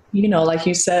 you know, like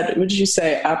you said, what did you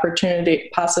say? Opportunity,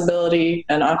 possibility,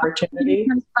 and opportunity.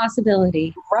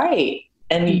 Possibility. Right.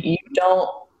 And you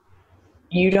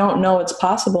don't know it's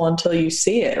possible until you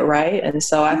see it, right? And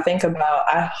so I think about,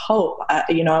 I hope, I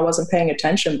wasn't paying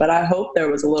attention, but I hope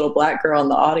there was a little Black girl in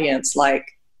the audience,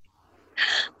 like,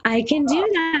 I can do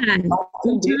that. I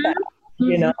can do that.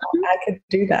 You know, I could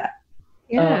do that.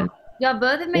 Yeah. Y'all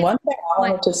both have made one thing I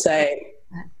wanted to say,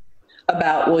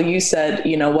 about, well, you said,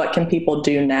 you know, what can people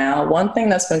do now? One thing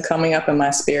that's been coming up in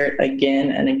my spirit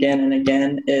again and again and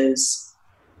again is,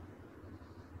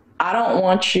 I don't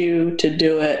want you to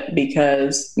do it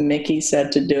because Mickey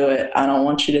said to do it. I don't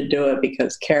want you to do it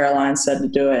because Caroline said to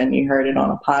do it and you heard it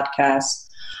on a podcast.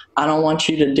 I don't want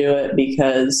you to do it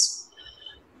because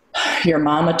your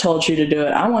mama told you to do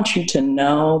it. I want you to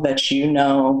know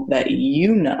that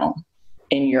you know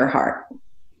in your heart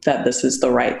that this is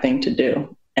the right thing to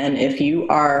do. And if you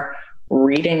are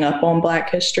reading up on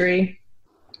Black history,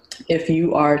 if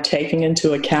you are taking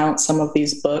into account some of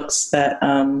these books that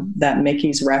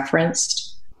Mickey's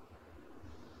referenced,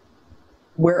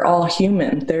 we're all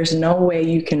human. There's no way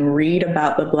you can read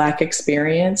about the Black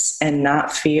experience and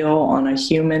not feel on a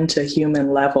human to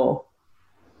human level,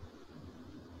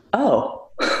 oh,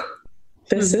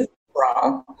 this is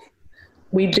wrong.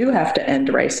 We do have to end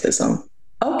racism.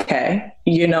 Okay.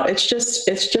 You know, it's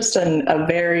just a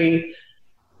very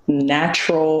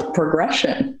natural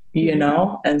progression, you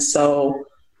know? And so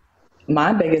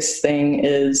my biggest thing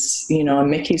is, you know, and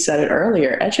Mickey said it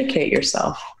earlier, educate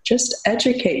yourself. Just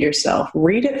educate yourself.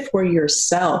 Read it for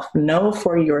yourself. Know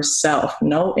for yourself.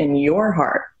 Know in your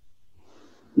heart.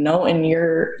 Know in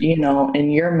your, you know,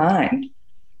 in your mind.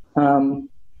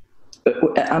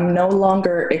 I'm no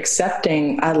longer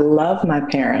accepting, I love my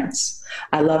parents.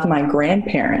 I love my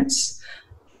grandparents.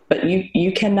 But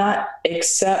you cannot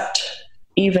accept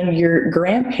even your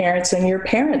grandparents and your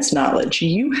parents' knowledge.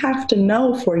 You have to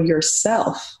know for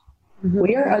yourself. Mm-hmm.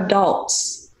 We are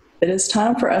adults. It is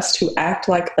time for us to act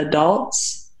like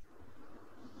adults,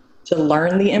 to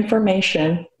learn the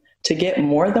information, to get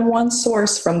more than one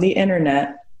source from the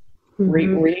internet.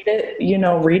 Mm-hmm. Read it, you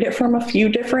know, read it from a few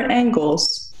different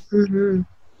angles. Mm-hmm.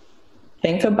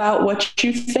 Think about what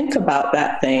you think about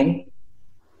that thing.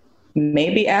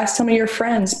 Maybe ask some of your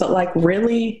friends, but like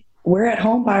really, we're at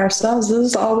home by ourselves. This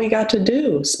is all we got to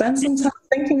do. Spend some time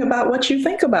thinking about what you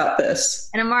think about this.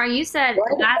 And Amara, you said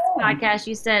last podcast,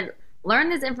 you said, learn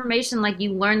this information like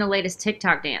you learn the latest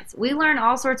TikTok dance. We learn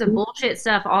all sorts of bullshit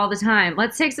stuff all the time.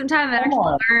 Let's take some time to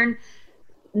actually learn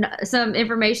some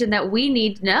information that we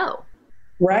need to know.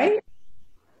 Right?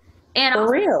 And for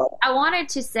also, real. I wanted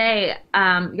to say,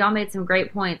 y'all made some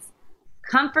great points.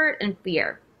 Comfort and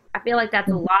fear. I feel like that's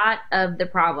a lot of the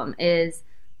problem is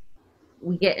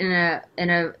we get in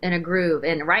a groove,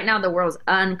 and right now the world's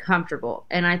uncomfortable,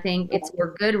 and I think it's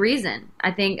for good reason.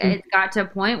 I think it's got to a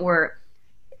point where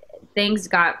things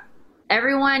got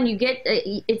everyone. You get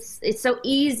it's so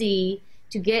easy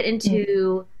to get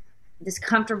into this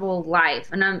comfortable life,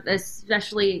 and I'm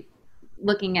especially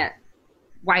looking at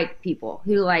white people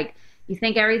who like you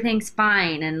think everything's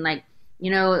fine and like,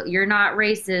 you know, you're not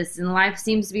racist and life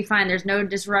seems to be fine. There's no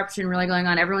disruption really going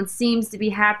on. Everyone seems to be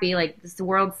happy. Like the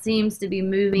world seems to be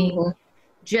moving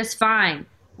just fine.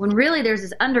 When really there's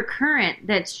this undercurrent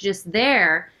that's just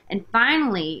there. And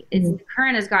finally, the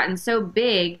current has gotten so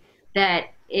big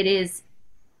that it is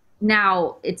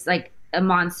now it's like a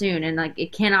monsoon and like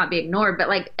it cannot be ignored. But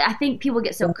like I think people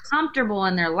get so comfortable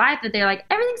in their life that they're like,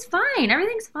 everything's fine.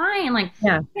 Like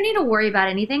I don't need to worry about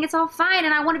anything. It's all fine.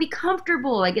 And I want to be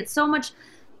comfortable. Like it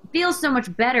feels so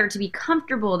much better to be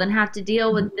comfortable than have to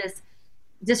deal with this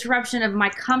disruption of my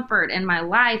comfort and my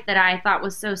life that I thought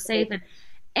was so safe.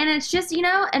 And it's just, you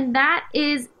know, and that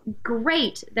is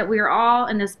great that we are all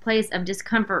in this place of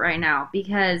discomfort right now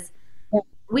because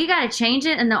we got to change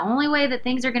it. And the only way that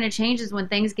things are going to change is when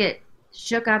things get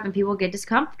shook up and people get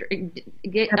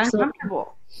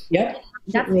uncomfortable. Yep.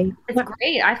 It's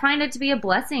great. I find it to be a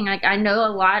blessing. Like I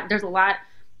know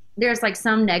there's like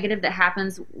some negative that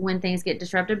happens when things get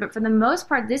disrupted, but for the most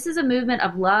part, this is a movement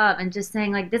of love and just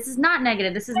saying like, this is not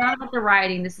negative. This is not about the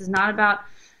rioting. This is not about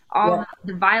all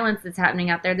the violence that's happening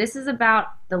out there. This is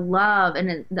about the love.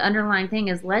 And the underlying thing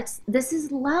is this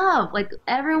is love. Like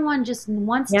everyone just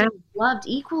wants to be loved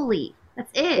equally.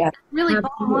 That's it. That's really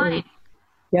bottom line.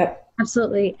 Yep.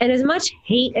 Absolutely. And as much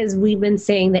hate as we've been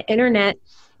saying, the internet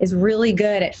is really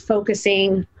good at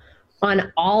focusing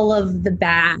on all of the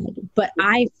bad, but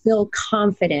I feel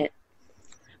confident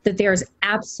that there's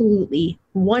absolutely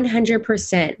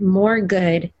 100% more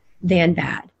good than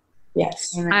bad.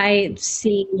 Yes. I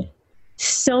see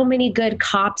so many good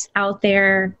cops out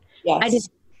there. Yes.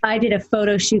 I did a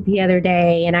photo shoot the other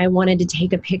day and I wanted to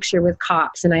take a picture with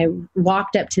cops and I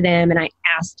walked up to them and I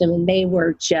asked them and they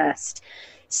were just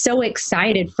so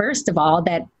excited, first of all,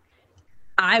 that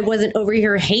I wasn't over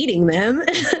here hating them.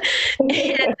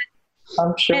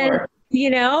 I'm sure. And, you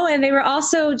know, and they were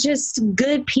also just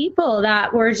good people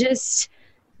that were just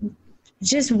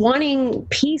wanting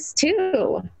peace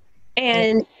too.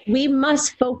 And we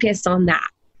must focus on that.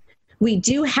 we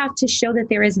do have to show that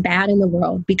there is bad in the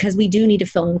world, because we do need to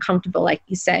feel uncomfortable, like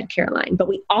you said, Caroline. But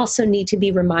we also need to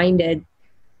be reminded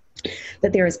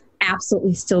that there is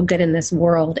absolutely still good in this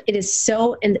world. It is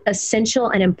so essential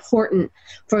and important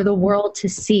for the world to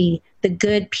see the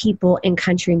good people in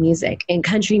country music. And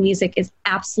country music is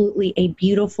absolutely a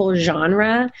beautiful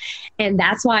genre. And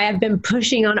that's why I've been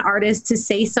pushing on artists to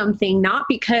say something, not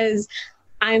because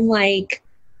I'm like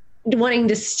wanting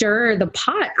to stir the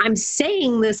pot. I'm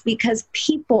saying this because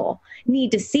people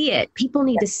need to see it. People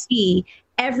need to see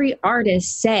every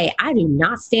artist say, I do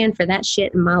not stand for that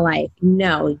shit in my life.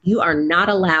 No, you are not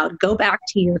allowed. Go back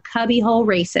to your cubbyhole,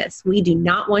 racist. We do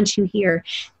not want you here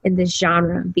in this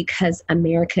genre, because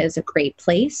America is a great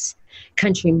place.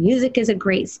 Country music is a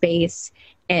great space,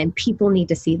 and people need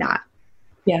to see that.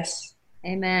 Yes.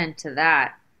 Amen to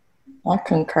that. I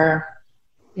concur.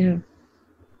 Yeah.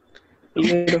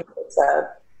 Beautifully said.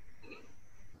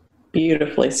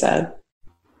 Beautifully said.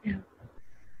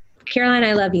 Caroline,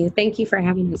 I love you. Thank you for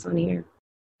having us on here.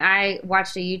 I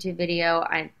watched a YouTube video.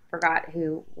 I forgot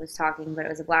who was talking, but it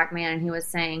was a black man, and he was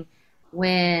saying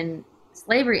when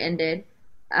slavery ended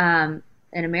in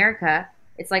America,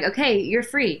 it's like, okay, you're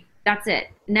free. That's it.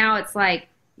 Now it's like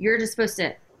you're just supposed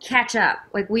to catch up.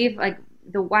 Like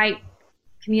the white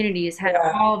communities had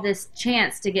all this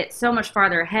chance to get so much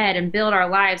farther ahead and build our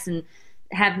lives and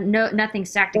have nothing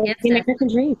stacked against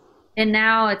us. And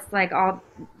now it's like all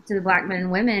to the black men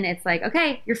and women, it's like,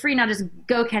 okay, you're free now, just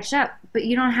go catch up. But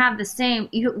you don't have the same,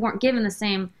 you weren't given the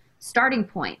same starting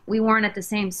point. We weren't at the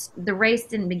same, the race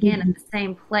didn't begin at the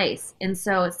same place. And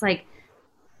so it's like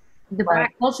the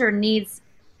black culture needs,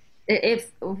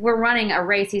 if we're running a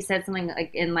race, he said something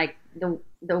like, in like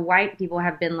the white people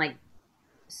have been like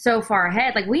so far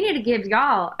ahead. Like, we need to give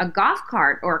y'all a golf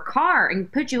cart or a car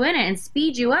and put you in it and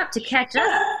speed you up to catch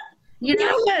up. You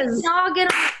know, we all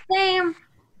get on the same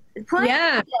playing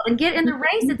field and get in the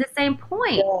race at the same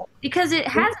point, because it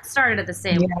hasn't started at the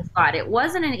same spot. It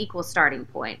wasn't an equal starting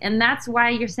point. And that's why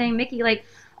you're saying, Mickey, like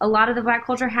a lot of the black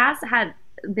culture has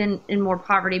been in more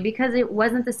poverty, because it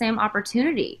wasn't the same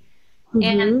opportunity.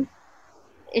 And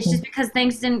it's just because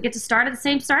things didn't get to start at the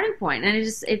same starting point. And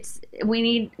we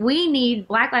need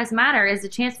Black Lives Matter as a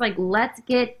chance to, like, let's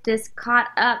get this caught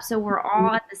up so we're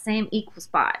all at the same equal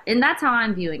spot. And that's how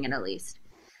I'm viewing it, at least.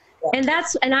 And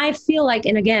I feel like,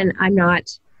 and again, I'm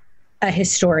not a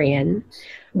historian,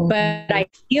 but I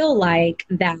feel like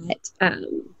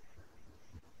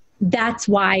that's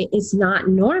why it's not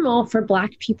normal for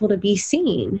Black people to be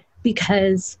seen,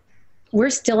 because we're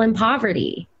still in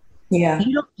poverty. Yeah.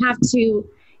 You don't have to,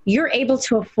 you're able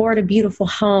to afford a beautiful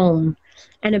home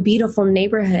and a beautiful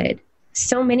neighborhood.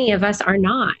 So many of us are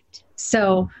not.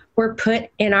 So we're put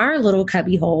in our little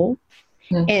cubby hole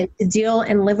and to deal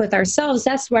and live with ourselves.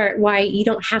 That's why you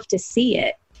don't have to see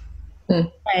it.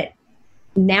 But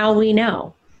now we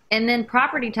know. And then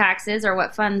property taxes are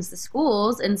what funds the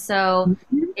schools. And so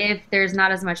if there's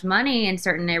not as much money in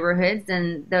certain neighborhoods,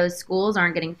 then those schools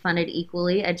aren't getting funded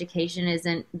equally. Education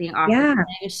isn't being offered.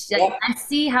 I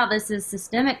see how this is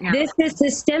systemic now. This is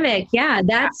systemic. Yeah,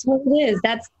 that's what it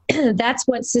is. That's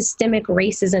what systemic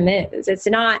racism is. It's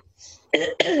not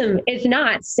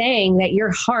saying that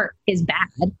your heart is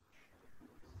bad.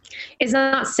 It's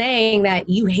not saying that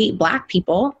you hate Black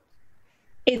people.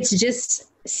 It's just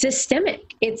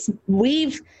systemic.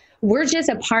 We're just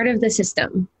a part of the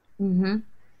system.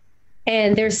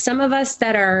 And there's some of us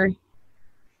that are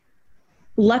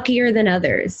luckier than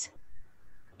others.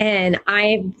 And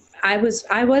I was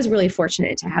really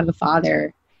fortunate to have a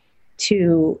father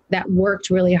that worked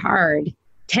really hard,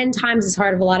 10 times as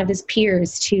hard as a lot of his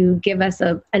peers, to give us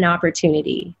an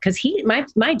opportunity. Because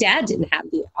my dad didn't have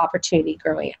the opportunity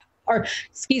growing up. Or,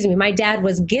 excuse me, my dad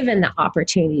was given the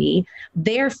opportunity.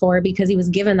 Therefore, because he was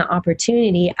given the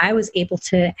opportunity, I was able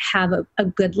to have a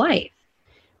good life.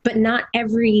 But not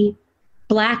every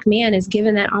Black man is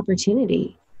given that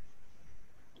opportunity.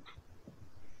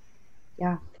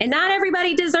 Yeah. And not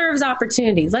everybody deserves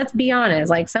opportunities. Let's be honest.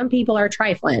 Like, some people are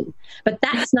trifling, but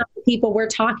that's not the people we're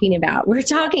talking about. We're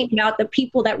talking about the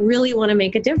people that really want to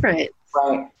make a difference.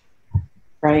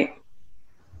 Right.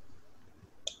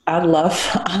 I love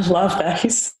that he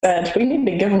said we need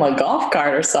to give him a golf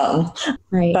cart or something.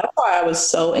 Right. That's why I was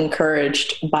so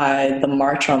encouraged by the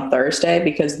march on Thursday,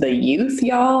 because the youth,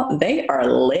 y'all, they are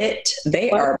lit. They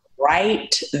are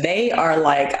bright. They are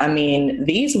like, I mean,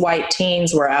 these white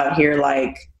teens were out here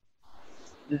like,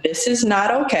 this is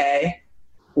not okay.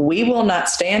 We will not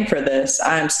stand for this.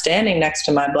 I'm standing next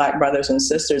to my Black brothers and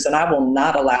sisters, and I will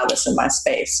not allow this in my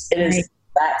space. It is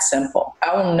that simple.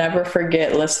 I will never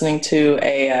forget listening to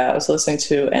I was listening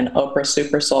to an Oprah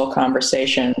Super Soul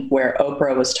conversation where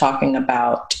Oprah was talking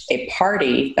about a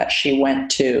party that she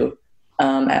went to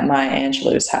at Maya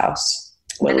Angelou's house.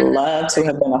 Would love to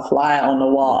have been a fly on the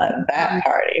wall at that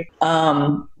party.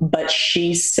 But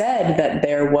she said that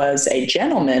there was a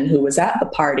gentleman who was at the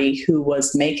party who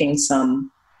was making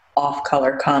some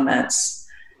off-color comments.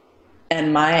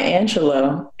 And Maya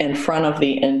Angelou, in front of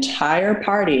the entire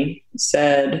party,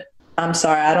 said, "I'm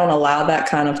sorry, I don't allow that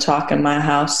kind of talk in my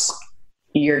house.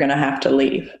 You're going to have to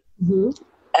leave." Mm-hmm.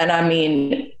 And I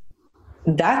mean,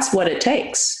 that's what it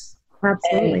takes.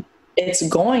 Absolutely. And it's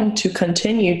going to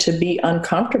continue to be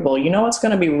uncomfortable. You know, it's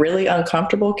going to be really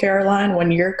uncomfortable, Caroline,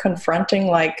 when you're confronting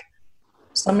like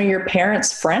some of your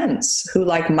parents' friends who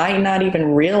like might not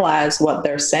even realize what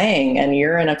they're saying. And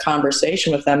you're in a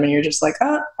conversation with them and you're just like,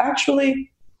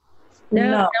 actually,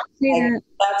 no, like,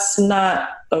 that's not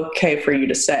okay for you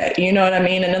to say. You know what I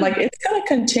mean? And then like, it's going to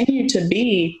continue to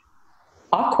be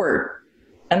awkward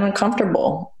and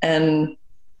uncomfortable.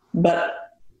 But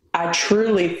I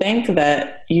truly think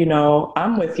that, you know,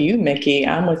 I'm with you, Mickey.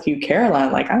 I'm with you,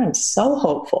 Caroline. Like, I am so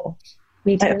hopeful.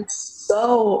 Me too. I'm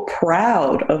so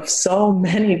proud of so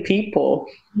many people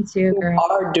who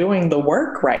are doing the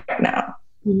work right now.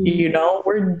 Mm-hmm. You know,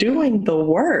 we're doing the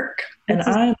work. And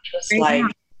I'm just like,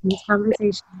 this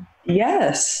conversation.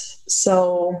 Yes.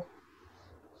 So,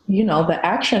 you know, the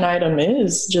action item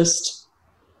is just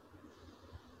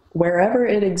wherever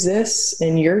it exists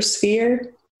in your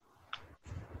sphere,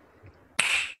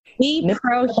 be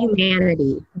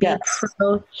pro-humanity. Yes. Be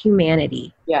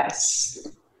pro-humanity. Yes.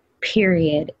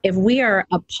 Period. If we are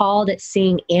appalled at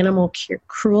seeing animal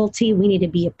cruelty, we need to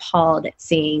be appalled at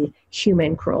seeing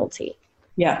human cruelty.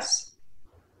 Yes.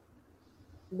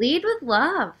 Lead with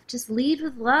love. Just lead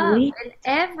with love in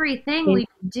everything we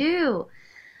do.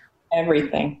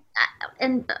 Everything.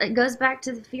 And it goes back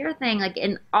to the fear thing. Like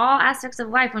in all aspects of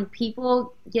life, when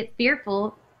people get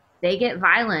fearful, they get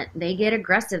violent, they get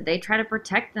aggressive, they try to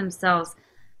protect themselves.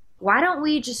 Why don't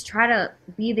we just try to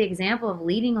be the example of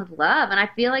leading with love? And I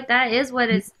feel like that is what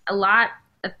is a lot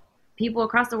of people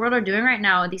across the world are doing right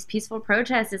now with these peaceful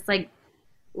protests. It's like,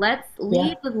 let's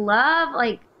lead with love.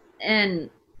 Like, and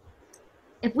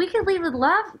if we could lead with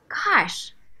love,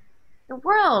 gosh, the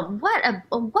world,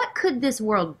 what could this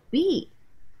world be?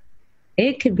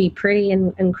 It could be pretty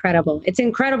incredible. It's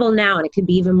incredible now, and it could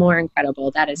be even more incredible.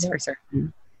 That is for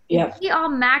certain. Yep. We all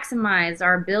maximize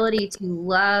our ability to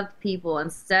love people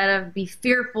instead of be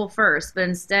fearful first, but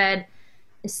instead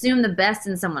assume the best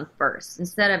in someone first,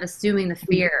 instead of assuming the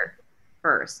fear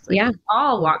first. Like, in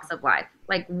all walks of life.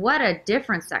 Like, what a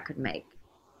difference that could make.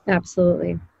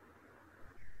 Absolutely.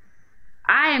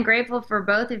 I am grateful for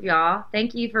both of y'all.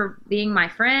 Thank you for being my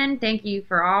friend. Thank you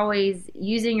for always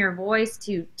using your voice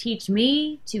to teach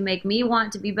me, to make me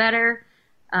want to be better.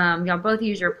 Y'all both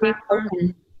use your platforms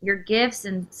and your gifts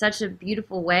in such a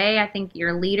beautiful way. I think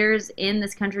you're leaders in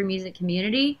this country music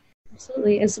community.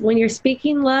 Absolutely. It's when you're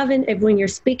speaking love and when you're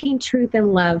speaking truth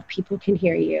and love, people can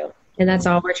hear you. And that's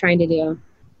all we're trying to do.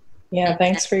 Yeah.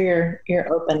 Thanks for your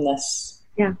openness.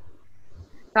 Yeah.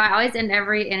 So I always end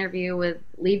every interview with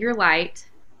leave your light.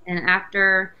 And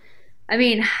after, I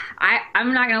mean,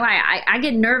 I'm not going to lie. I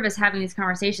get nervous having these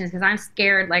conversations because I'm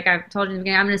scared. Like I've told you in the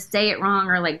beginning, I'm going to say it wrong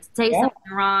or like say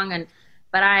something wrong.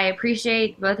 But I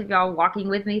appreciate both of y'all walking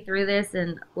with me through this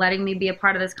and letting me be a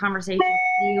part of this conversation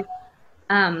with you.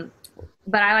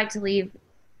 But I like to leave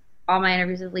all my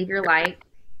interviews with leave your light.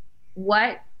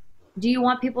 What do you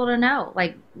want people to know?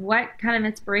 Like, what kind of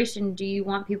inspiration do you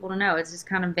want people to know? It's just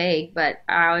kind of vague, but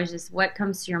I always just, what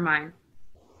comes to your mind?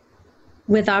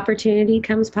 With opportunity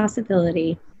comes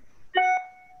possibility.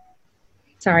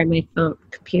 Sorry, my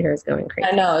computer is going crazy.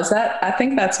 I know. I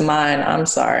think that's mine. I'm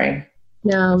sorry.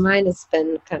 No, mine has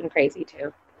been kind of crazy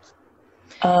too.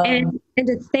 And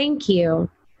to thank you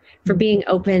for being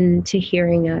open to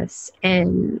hearing us.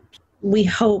 And we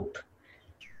hope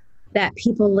that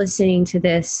people listening to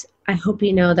this, I hope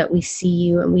you know that we see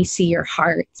you and we see your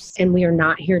hearts, and we are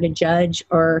not here to judge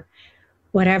or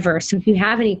whatever. So if you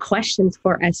have any questions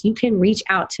for us, you can reach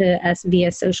out to us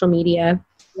via social media.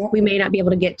 We may not be able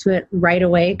to get to it right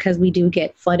away because we do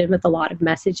get flooded with a lot of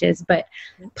messages, but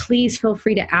please feel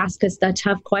free to ask us the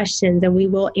tough questions and we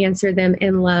will answer them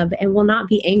in love and will not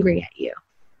be angry at you.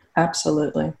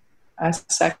 Absolutely. I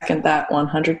second that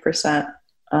 100%.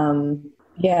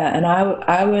 Yeah. And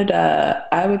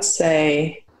I would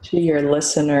say to your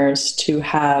listeners to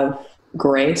have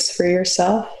grace for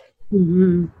yourself.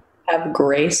 Mm-hmm. Have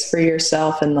grace for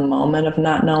yourself in the moment of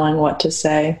not knowing what to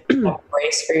say. Have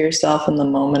grace for yourself in the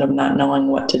moment of not knowing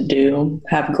what to do.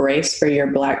 Have grace for your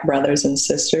Black brothers and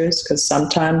sisters, because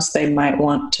sometimes they might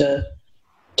want to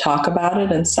talk about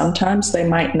it and sometimes they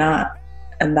might not.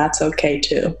 And that's okay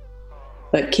too.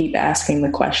 But keep asking the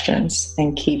questions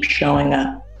and keep showing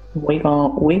up. We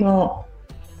gonna be all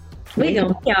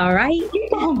right. We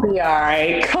gonna be all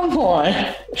right. Come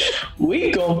on.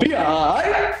 We gonna be all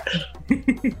right.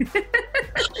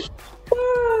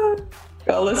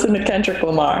 Go listen to Kendrick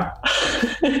Lamar.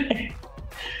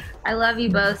 I love you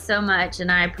both so much,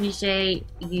 and I appreciate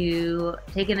you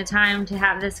taking the time to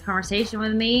have this conversation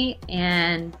with me,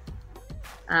 and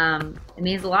it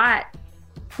means a lot.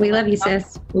 We love you,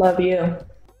 sis. Love you.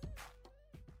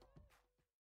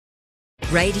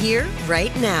 Right here,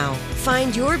 right now.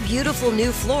 Find your beautiful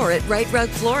new floor at Right Rug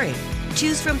Flooring.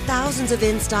 Choose from thousands of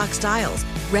in-stock styles,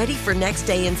 ready for next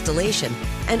day installation,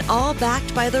 and all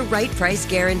backed by the right price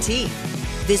guarantee.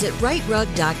 Visit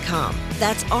rightrug.com.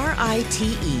 That's RITERUG.com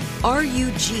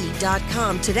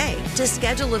today to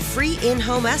schedule a free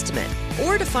in-home estimate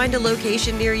or to find a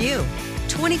location near you.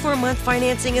 24-month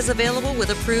financing is available with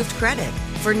approved credit.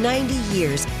 For 90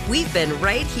 years, we've been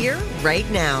right here,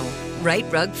 right now. Right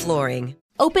Rug Flooring.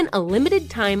 Open a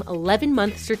limited-time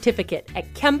 11-month certificate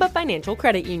at Kemba Financial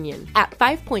Credit Union. At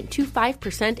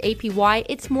 5.25% APY,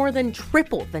 it's more than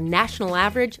triple the national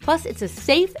average, plus it's a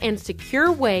safe and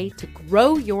secure way to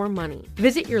grow your money.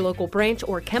 Visit your local branch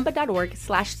or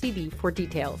kemba.org/CD for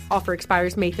details. Offer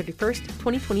expires May 31st,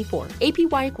 2024.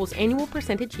 APY equals annual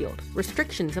percentage yield.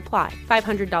 Restrictions apply.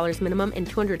 $500 minimum and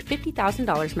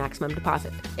 $250,000 maximum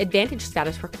deposit. Advantage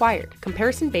status required.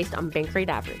 Comparison based on bank rate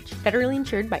average. Federally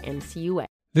insured by NCUA.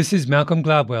 This is Malcolm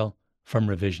Gladwell from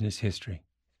Revisionist History.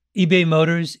 eBay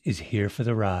Motors is here for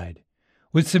the ride.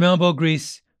 With some elbow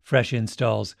grease, fresh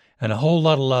installs, and a whole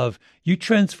lot of love, you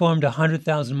transformed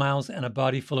 100,000 miles and a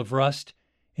body full of rust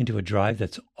into a drive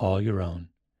that's all your own.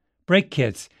 Brake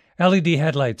kits, LED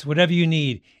headlights, whatever you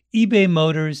need, eBay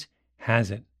Motors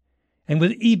has it. And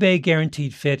with eBay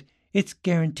Guaranteed Fit, it's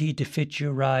guaranteed to fit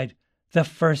your ride the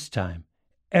first time,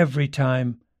 every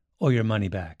time, or your money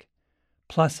back.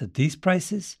 Plus, at these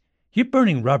prices, you're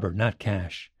burning rubber, not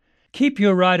cash. Keep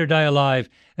your ride or die alive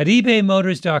at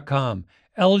ebaymotors.com.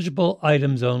 Eligible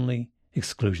items only.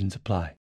 Exclusions apply.